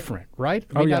was different, right?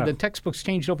 I mean, yeah. The textbooks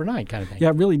changed overnight kind of thing. Yeah,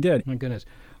 it really did. My goodness.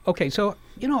 Okay, so,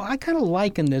 I kind of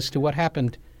liken this to what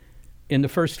happened in the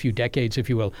first few decades, if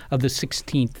you will, of the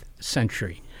 16th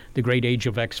century, the great age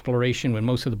of exploration when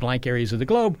most of the blank areas of the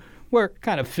globe were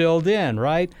kind of filled in,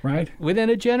 right? Right. Within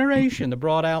a generation, the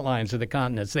broad outlines of the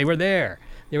continents, they were there.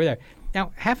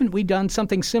 Now, haven't we done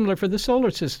something similar for the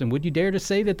solar system? Would you dare to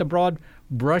say that the broad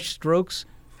brush strokes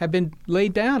have been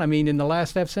laid down? I mean, in the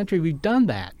last half century, we've done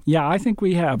that. Yeah, I think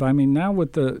we have. I mean, now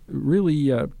with the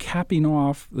really capping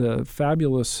off the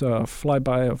fabulous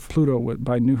flyby of Pluto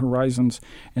by New Horizons,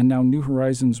 and now New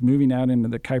Horizons moving out into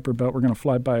the Kuiper Belt, we're going to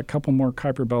fly by a couple more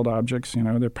Kuiper Belt objects.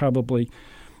 They're probably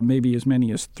maybe as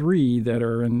many as 3 that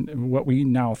are in what we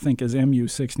now think is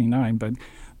MU-69, but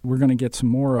we're going to get some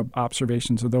more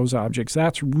observations of those objects.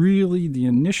 That's really the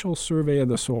initial survey of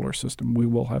the solar system. We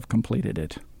will have completed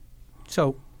it.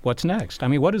 So what's next? I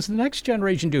mean, what does the next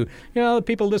generation do? The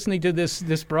people listening to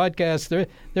this broadcast,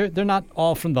 they're not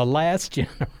all from the last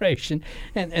generation.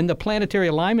 And the planetary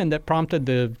alignment that prompted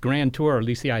the Grand Tour, or at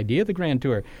least the idea of the Grand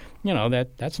Tour,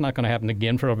 that's not going to happen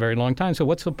again for a very long time. So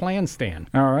what's the plan, Stan?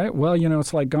 All right. Well,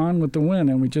 it's like Gone with the Wind,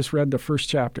 and we just read the first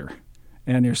chapter.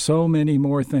 And there's so many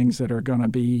more things that are going to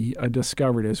be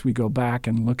discovered as we go back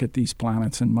and look at these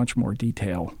planets in much more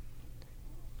detail.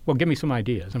 Well, give me some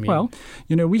ideas.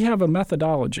 We have a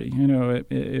methodology.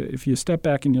 If you step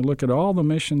back and you look at all the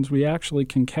missions, we actually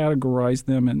can categorize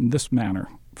them in this manner.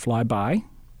 Flyby,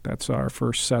 that's our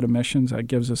first set of missions. That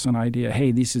gives us an idea,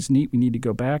 hey, this is neat. We need to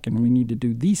go back and we need to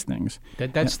do these things.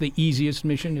 That's the easiest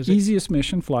mission, is it? Easiest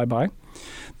mission, flyby.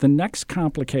 The next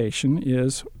complication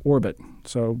is orbit.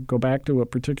 So go back to a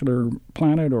particular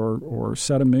planet or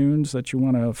set of moons that you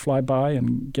want to fly by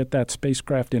and get that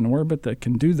spacecraft in orbit that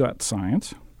can do that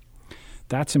science.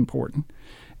 That's important.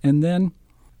 And then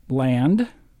land,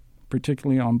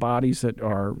 particularly on bodies that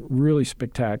are really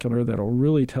spectacular, that'll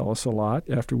really tell us a lot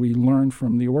after we learn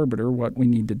from the orbiter what we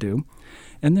need to do.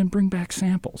 And then bring back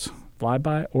samples.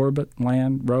 Flyby, orbit,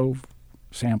 land, rove,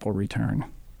 sample, return.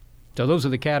 So those are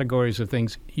the categories of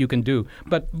things you can do.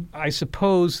 But I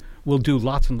suppose we'll do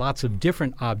lots and lots of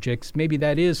different objects. Maybe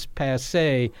that is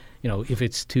passé. If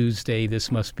it's Tuesday,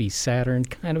 this must be Saturn,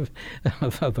 kind of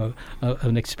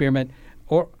an experiment.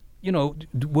 Or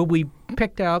will we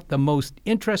pick out the most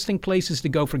interesting places to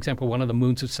go, for example, one of the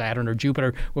moons of Saturn or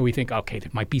Jupiter, where we think, okay,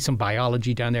 there might be some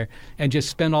biology down there, and just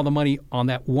spend all the money on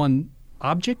that one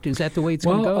object? Is that the way it's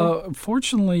going to go?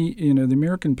 Fortunately, the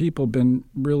American people have been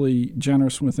really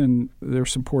generous within their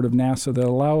support of NASA that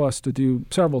allow us to do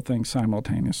several things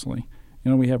simultaneously.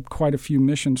 We have quite a few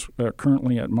missions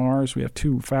currently at Mars. We have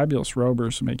 2 fabulous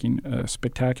rovers making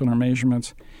spectacular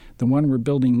measurements. The one we're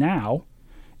building now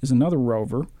is another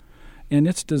rover, and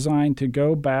it's designed to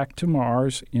go back to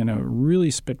Mars in a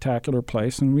really spectacular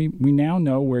place. And we now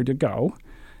know where to go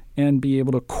and be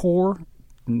able to core,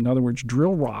 in other words,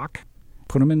 drill rock,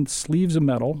 put them in sleeves of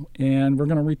metal, and we're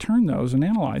going to return those and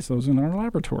analyze those in our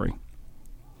laboratory.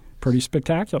 Pretty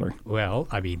spectacular. Well,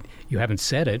 you haven't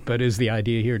said it, but is the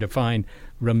idea here to find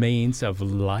remains of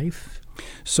life?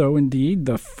 So indeed,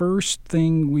 the first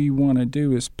thing we want to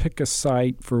do is pick a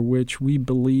site for which we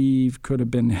believe could have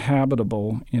been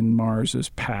habitable in Mars's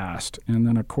past. And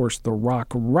then, of course, the rock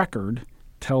record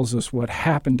tells us what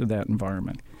happened to that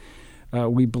environment.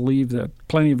 We believe that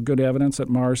plenty of good evidence that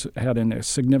Mars had a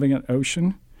significant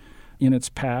ocean in its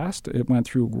past. It went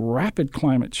through rapid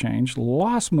climate change,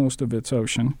 lost most of its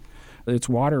ocean. Its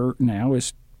water now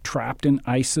is trapped in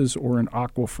ices or in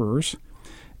aquifers.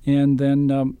 And then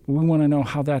we want to know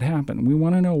how that happened. We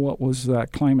want to know what was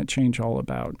that climate change all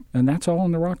about. And that's all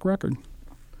in the rock record.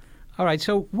 All right,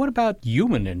 so what about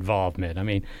human involvement?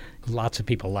 Lots of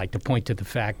people like to point to the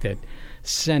fact that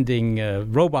sending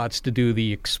robots to do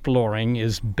the exploring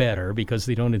is better because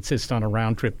they don't insist on a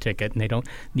round-trip ticket and they don't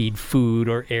need food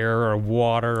or air or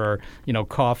water or,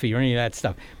 coffee or any of that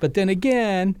stuff. But then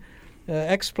again,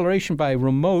 exploration by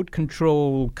remote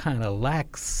control kind of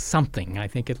lacks something. I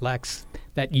think it lacks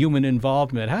that human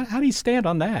involvement. How do you stand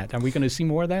on that? Are we going to see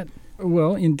more of that?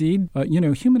 Well, indeed.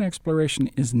 Human exploration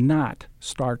is not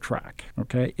Star Trek,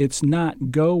 okay? It's not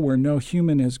go where no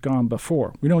human has gone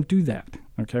before. We don't do that,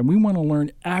 okay? We want to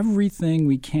learn everything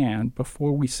we can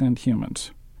before we send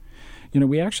humans.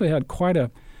 We actually had quite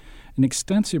an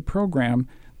extensive program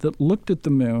that looked at the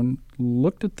moon,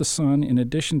 looked at the sun in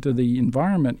addition to the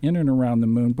environment in and around the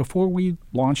moon before we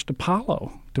launched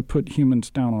Apollo to put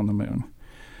humans down on the moon.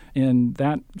 And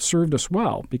that served us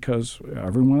well because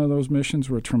every one of those missions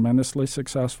were tremendously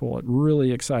successful at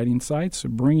really exciting sites,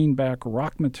 bringing back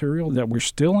rock material that we're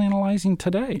still analyzing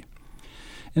today.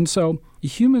 And so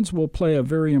humans will play a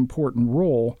very important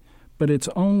role, but it's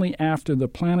only after the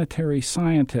planetary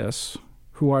scientists,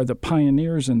 who are the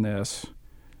pioneers in this,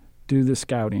 do the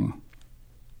scouting.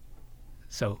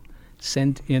 So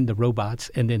send in the robots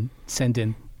and then send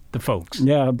in the folks.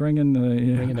 Yeah, bring in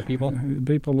the people?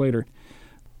 People later.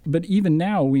 But even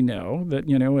now we know that,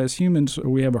 as humans,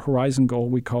 we have a horizon goal,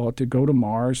 we call it, to go to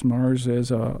Mars. Mars is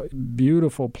a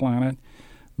beautiful planet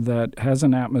that has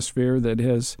an atmosphere that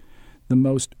has the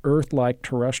most Earth-like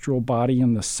terrestrial body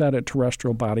in the set of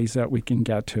terrestrial bodies that we can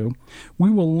get to. We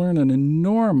will learn an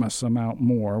enormous amount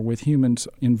more with humans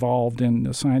involved in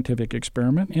the scientific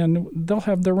experiment, and they'll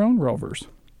have their own rovers.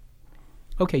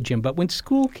 Okay, Jim, but when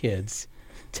school kids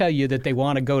tell you that they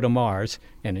want to go to Mars,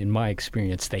 and in my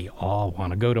experience, they all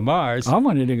want to go to Mars. I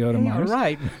wanted to go to Mars.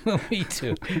 Right, me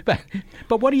too.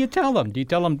 But what do you tell them? Do you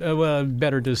tell them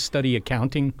better to study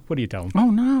accounting? What do you tell them?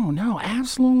 Oh, no,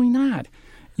 absolutely not.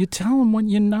 You tell them what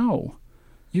you know.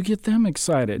 You get them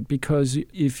excited because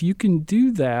if you can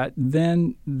do that,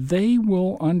 then they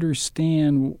will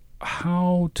understand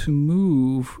how to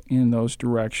move in those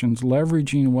directions,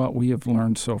 leveraging what we have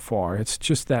learned so far. It's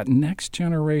just that next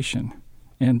generation.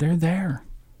 And they're there.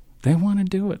 They want to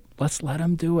do it. Let's let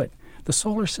them do it. The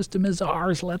solar system is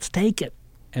ours. Let's take it.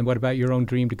 And what about your own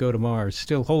dream to go to Mars?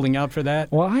 Still holding out for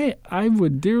that? Well, I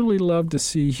would dearly love to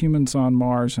see humans on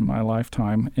Mars in my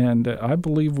lifetime, and I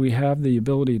believe we have the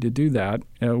ability to do that.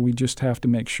 We just have to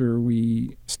make sure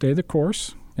we stay the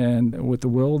course, and with the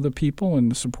will of the people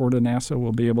and the support of NASA,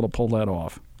 we'll be able to pull that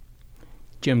off.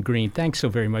 Jim Green, thanks so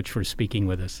very much for speaking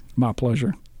with us. My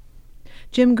pleasure.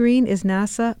 Jim Green is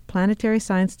NASA Planetary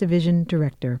Science Division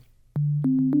Director.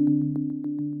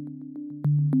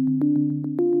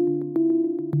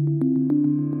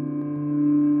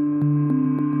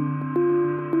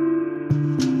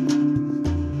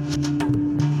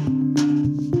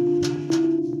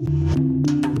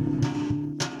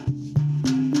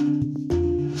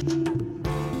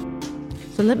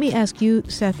 So let me ask you,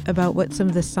 Seth, about what some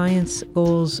of the science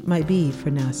goals might be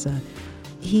for NASA.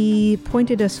 He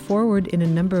pointed us forward in a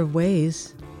number of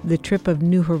ways. The trip of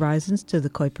New Horizons to the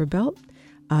Kuiper Belt.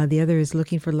 The other is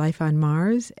looking for life on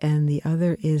Mars. And the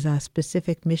other is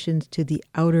specific missions to the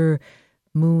outer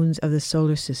moons of the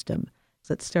solar system.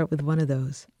 Let's start with one of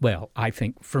those. Well, I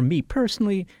think for me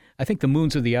personally, I think the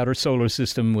moons of the outer solar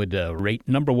system would rate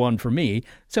number one for me,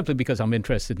 simply because I'm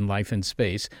interested in life in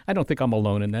space. I don't think I'm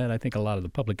alone in that. I think a lot of the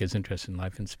public is interested in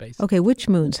life in space. Okay, which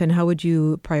moons and how would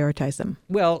you prioritize them?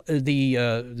 Well,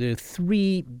 the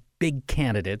three big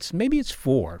candidates, maybe it's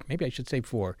four. Maybe I should say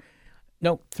four.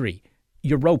 No, three.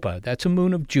 Europa, that's a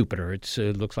moon of Jupiter. It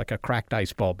looks like a cracked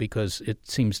ice ball because it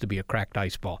seems to be a cracked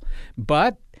ice ball.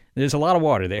 But there's a lot of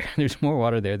water there. There's more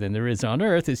water there than there is on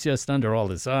Earth. It's just under all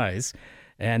this ice.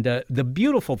 And the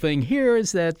beautiful thing here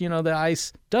is that, the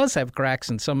ice does have cracks,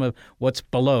 and some of what's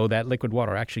below that liquid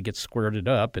water actually gets squirted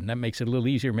up, and that makes it a little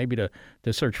easier maybe to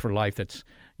search for life that's,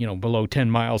 below 10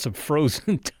 miles of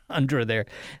frozen tundra there.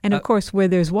 And of course, where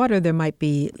there's water, there might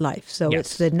be life. So yes.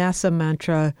 It's the NASA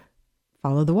mantra,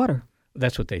 follow the water.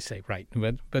 That's what they say, right.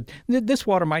 But this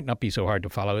water might not be so hard to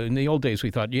follow. In the old days, we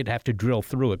thought you'd have to drill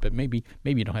through it, but maybe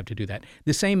you don't have to do that.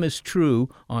 The same is true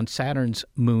on Saturn's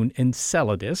moon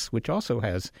Enceladus, which also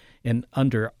has an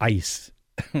under-ice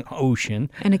ocean.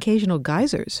 And occasional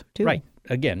geysers, too. Right.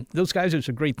 Again, those geysers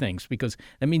are great things because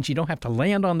that means you don't have to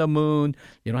land on the moon,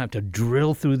 you don't have to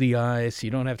drill through the ice, you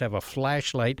don't have to have a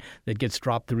flashlight that gets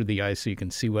dropped through the ice so you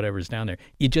can see whatever's down there.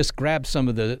 You just grab some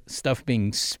of the stuff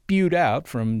being spewed out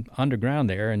from underground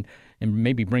there and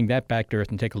maybe bring that back to Earth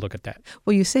and take a look at that.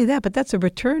 Well, you say that, but that's a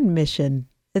return mission.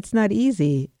 It's not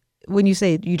easy. When you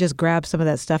say you just grab some of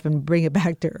that stuff and bring it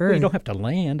back to Earth. Well, you don't have to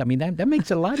land. I mean, that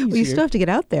makes it a lot easier. Well, you still have to get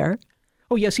out there.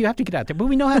 Oh, yes, you have to get out there. But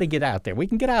we know how to get out there. We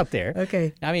can get out there.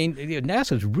 Okay. I mean,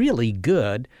 NASA's really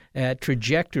good at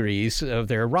trajectories of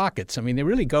their rockets. I mean, they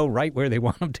really go right where they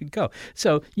want them to go.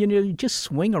 So, you just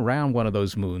swing around one of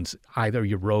those moons, either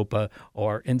Europa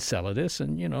or Enceladus,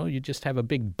 and, you just have a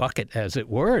big bucket, as it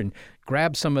were, and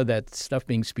grab some of that stuff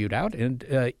being spewed out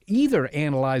and either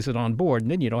analyze it on board,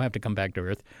 and then you don't have to come back to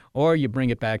Earth, or you bring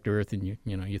it back to Earth and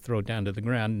you throw it down to the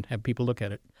ground and have people look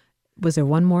at it. Was there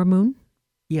one more moon?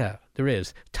 Yeah, there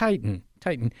is. Titan.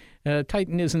 Titan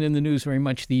isn't in the news very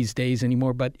much these days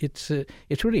anymore, but it's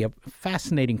really a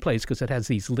fascinating place because it has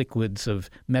these liquids of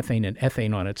methane and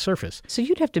ethane on its surface. So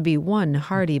you'd have to be one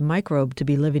hardy microbe to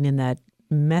be living in that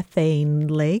methane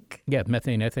lake? Yeah,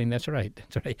 methane, ethane, that's right.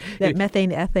 That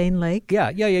methane, ethane lake? Yeah,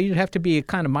 you'd have to be a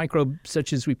kind of microbe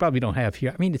such as we probably don't have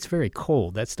here. I mean, it's very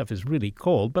cold. That stuff is really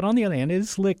cold. But on the other hand,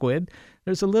 it's liquid.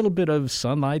 There's a little bit of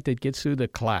sunlight that gets through the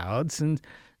clouds, and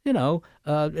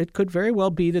it could very well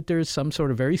be that there's some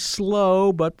sort of very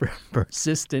slow but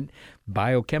persistent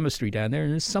biochemistry down there,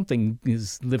 and something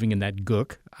is living in that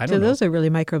gook. I don't know. So those are really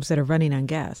microbes that are running on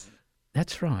gas.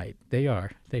 That's right. They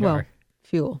are. Well,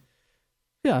 fuel.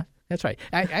 Yeah, that's right.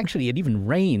 Actually, it even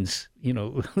rains,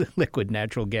 liquid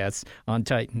natural gas on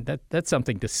Titan. That's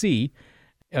something to see.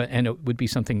 And it would be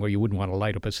something where you wouldn't want to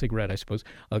light up a cigarette, I suppose,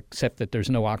 except that there's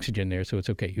no oxygen there, so it's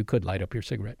okay. You could light up your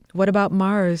cigarette. What about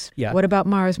Mars? Yeah. What about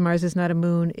Mars? Mars is not a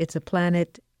moon. It's a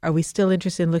planet. Are we still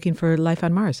interested in looking for life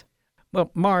on Mars?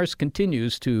 Well, Mars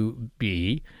continues to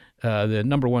be the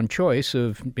number one choice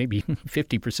of maybe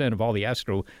 50% of all the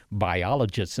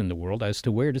astrobiologists in the world as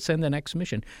to where to send the next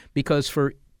mission, because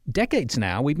for decades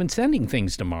now, we've been sending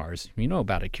things to Mars. You know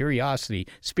about it, Curiosity,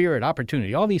 Spirit,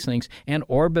 Opportunity, all these things, and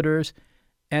orbiters.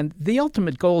 And the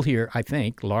ultimate goal here, I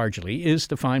think, largely, is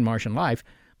to find Martian life.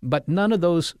 But none of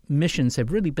those missions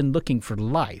have really been looking for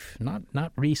life,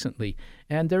 not recently.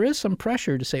 And there is some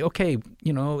pressure to say, okay,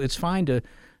 it's fine to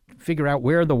figure out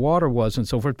where the water was and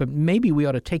so forth, but maybe we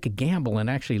ought to take a gamble and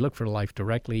actually look for life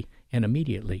directly and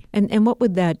immediately. And what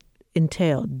would that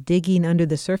entail? Digging under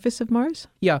the surface of Mars?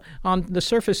 Yeah, on the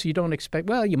surface you don't expect,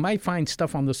 you might find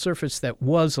stuff on the surface that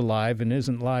was alive and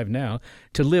isn't alive now.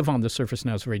 To live on the surface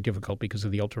now is very difficult because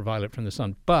of the ultraviolet from the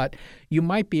sun. But you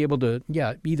might be able to,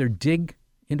 either dig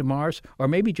into Mars or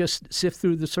maybe just sift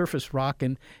through the surface rock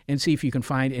and see if you can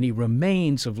find any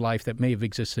remains of life that may have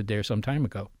existed there some time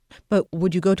ago. But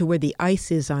would you go to where the ice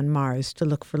is on Mars to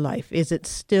look for life? Is it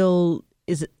still...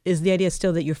 Is the idea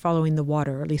still that you're following the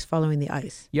water, or at least following the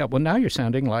ice? Yeah, well, now you're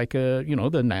sounding like, the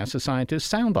NASA scientists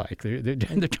sound like. They're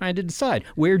trying to decide,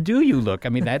 where do you look? I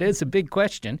mean, that is a big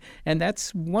question, and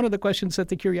that's one of the questions that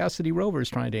the Curiosity rover is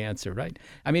trying to answer, right?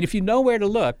 I mean, if you know where to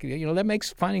look, that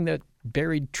makes finding that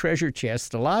buried treasure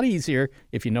chest a lot easier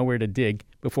if you know where to dig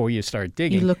before you start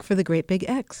digging. You look for the great big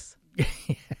X.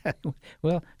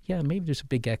 Well, yeah, maybe there's a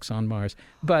big X on Mars.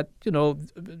 But,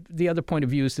 the other point of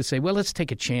view is to say, well, let's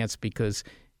take a chance because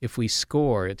if we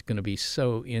score, it's going to be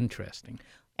so interesting.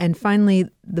 And finally,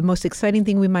 the most exciting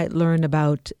thing we might learn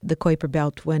about the Kuiper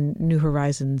Belt when New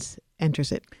Horizons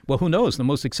enters it. Well, who knows? The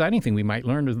most exciting thing we might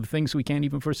learn are the things we can't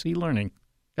even foresee learning.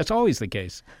 That's always the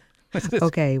case.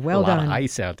 Okay, well done. done. A lot of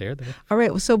ice out there. All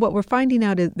right, so what we're finding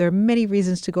out is there are many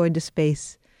reasons to go into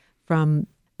space, from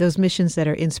those missions that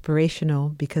are inspirational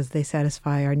because they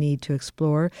satisfy our need to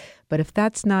explore. But if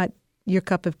that's not your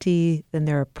cup of tea, then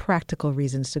there are practical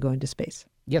reasons to go into space.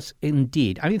 Yes,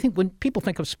 indeed. I think when people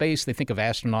think of space, they think of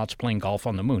astronauts playing golf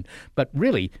on the moon. But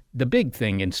really, the big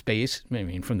thing in space,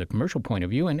 from the commercial point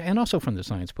of view and also from the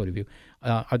science point of view,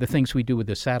 are the things we do with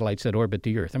the satellites that orbit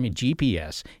the Earth.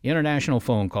 GPS, international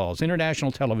phone calls,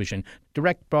 international television,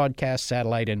 direct broadcast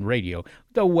satellite and radio,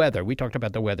 the weather. We talked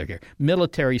about the weather here.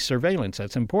 Military surveillance.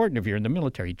 That's important if you're in the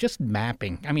military. Just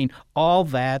mapping. All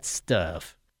that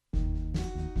stuff.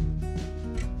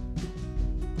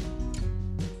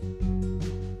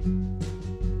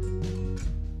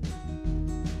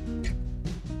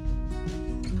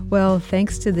 Well,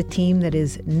 thanks to the team that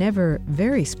is never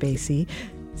very spacey,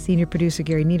 Senior Producer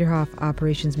Gary Niederhoff,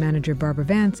 Operations Manager Barbara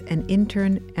Vance, and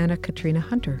Intern Anna Katrina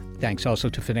Hunter. Thanks also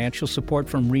to financial support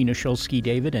from Rena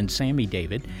Shulsky-David and Sammy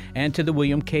David, and to the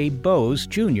William K. Bowes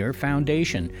Jr.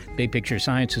 Foundation. Big Picture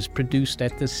Science is produced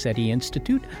at the SETI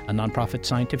Institute, a nonprofit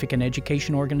scientific and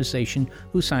education organization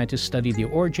whose scientists study the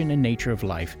origin and nature of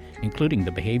life, including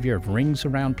the behavior of rings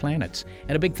around planets.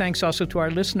 And a big thanks also to our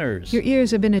listeners. Your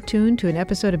ears have been attuned to an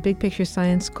episode of Big Picture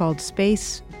Science called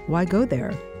Space, Why Go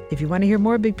There? If you want to hear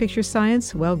more Big Picture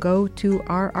Science, well, go to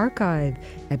our archive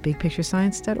at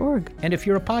bigpicturescience.org. And if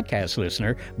you're a podcast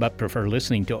listener but prefer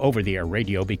listening to over-the-air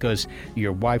radio because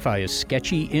your Wi-Fi is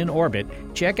sketchy in orbit,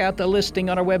 check out the listing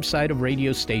on our website of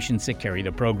radio stations that carry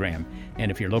the program.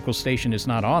 And if your local station is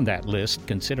not on that list,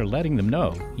 consider letting them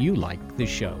know you like the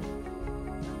show.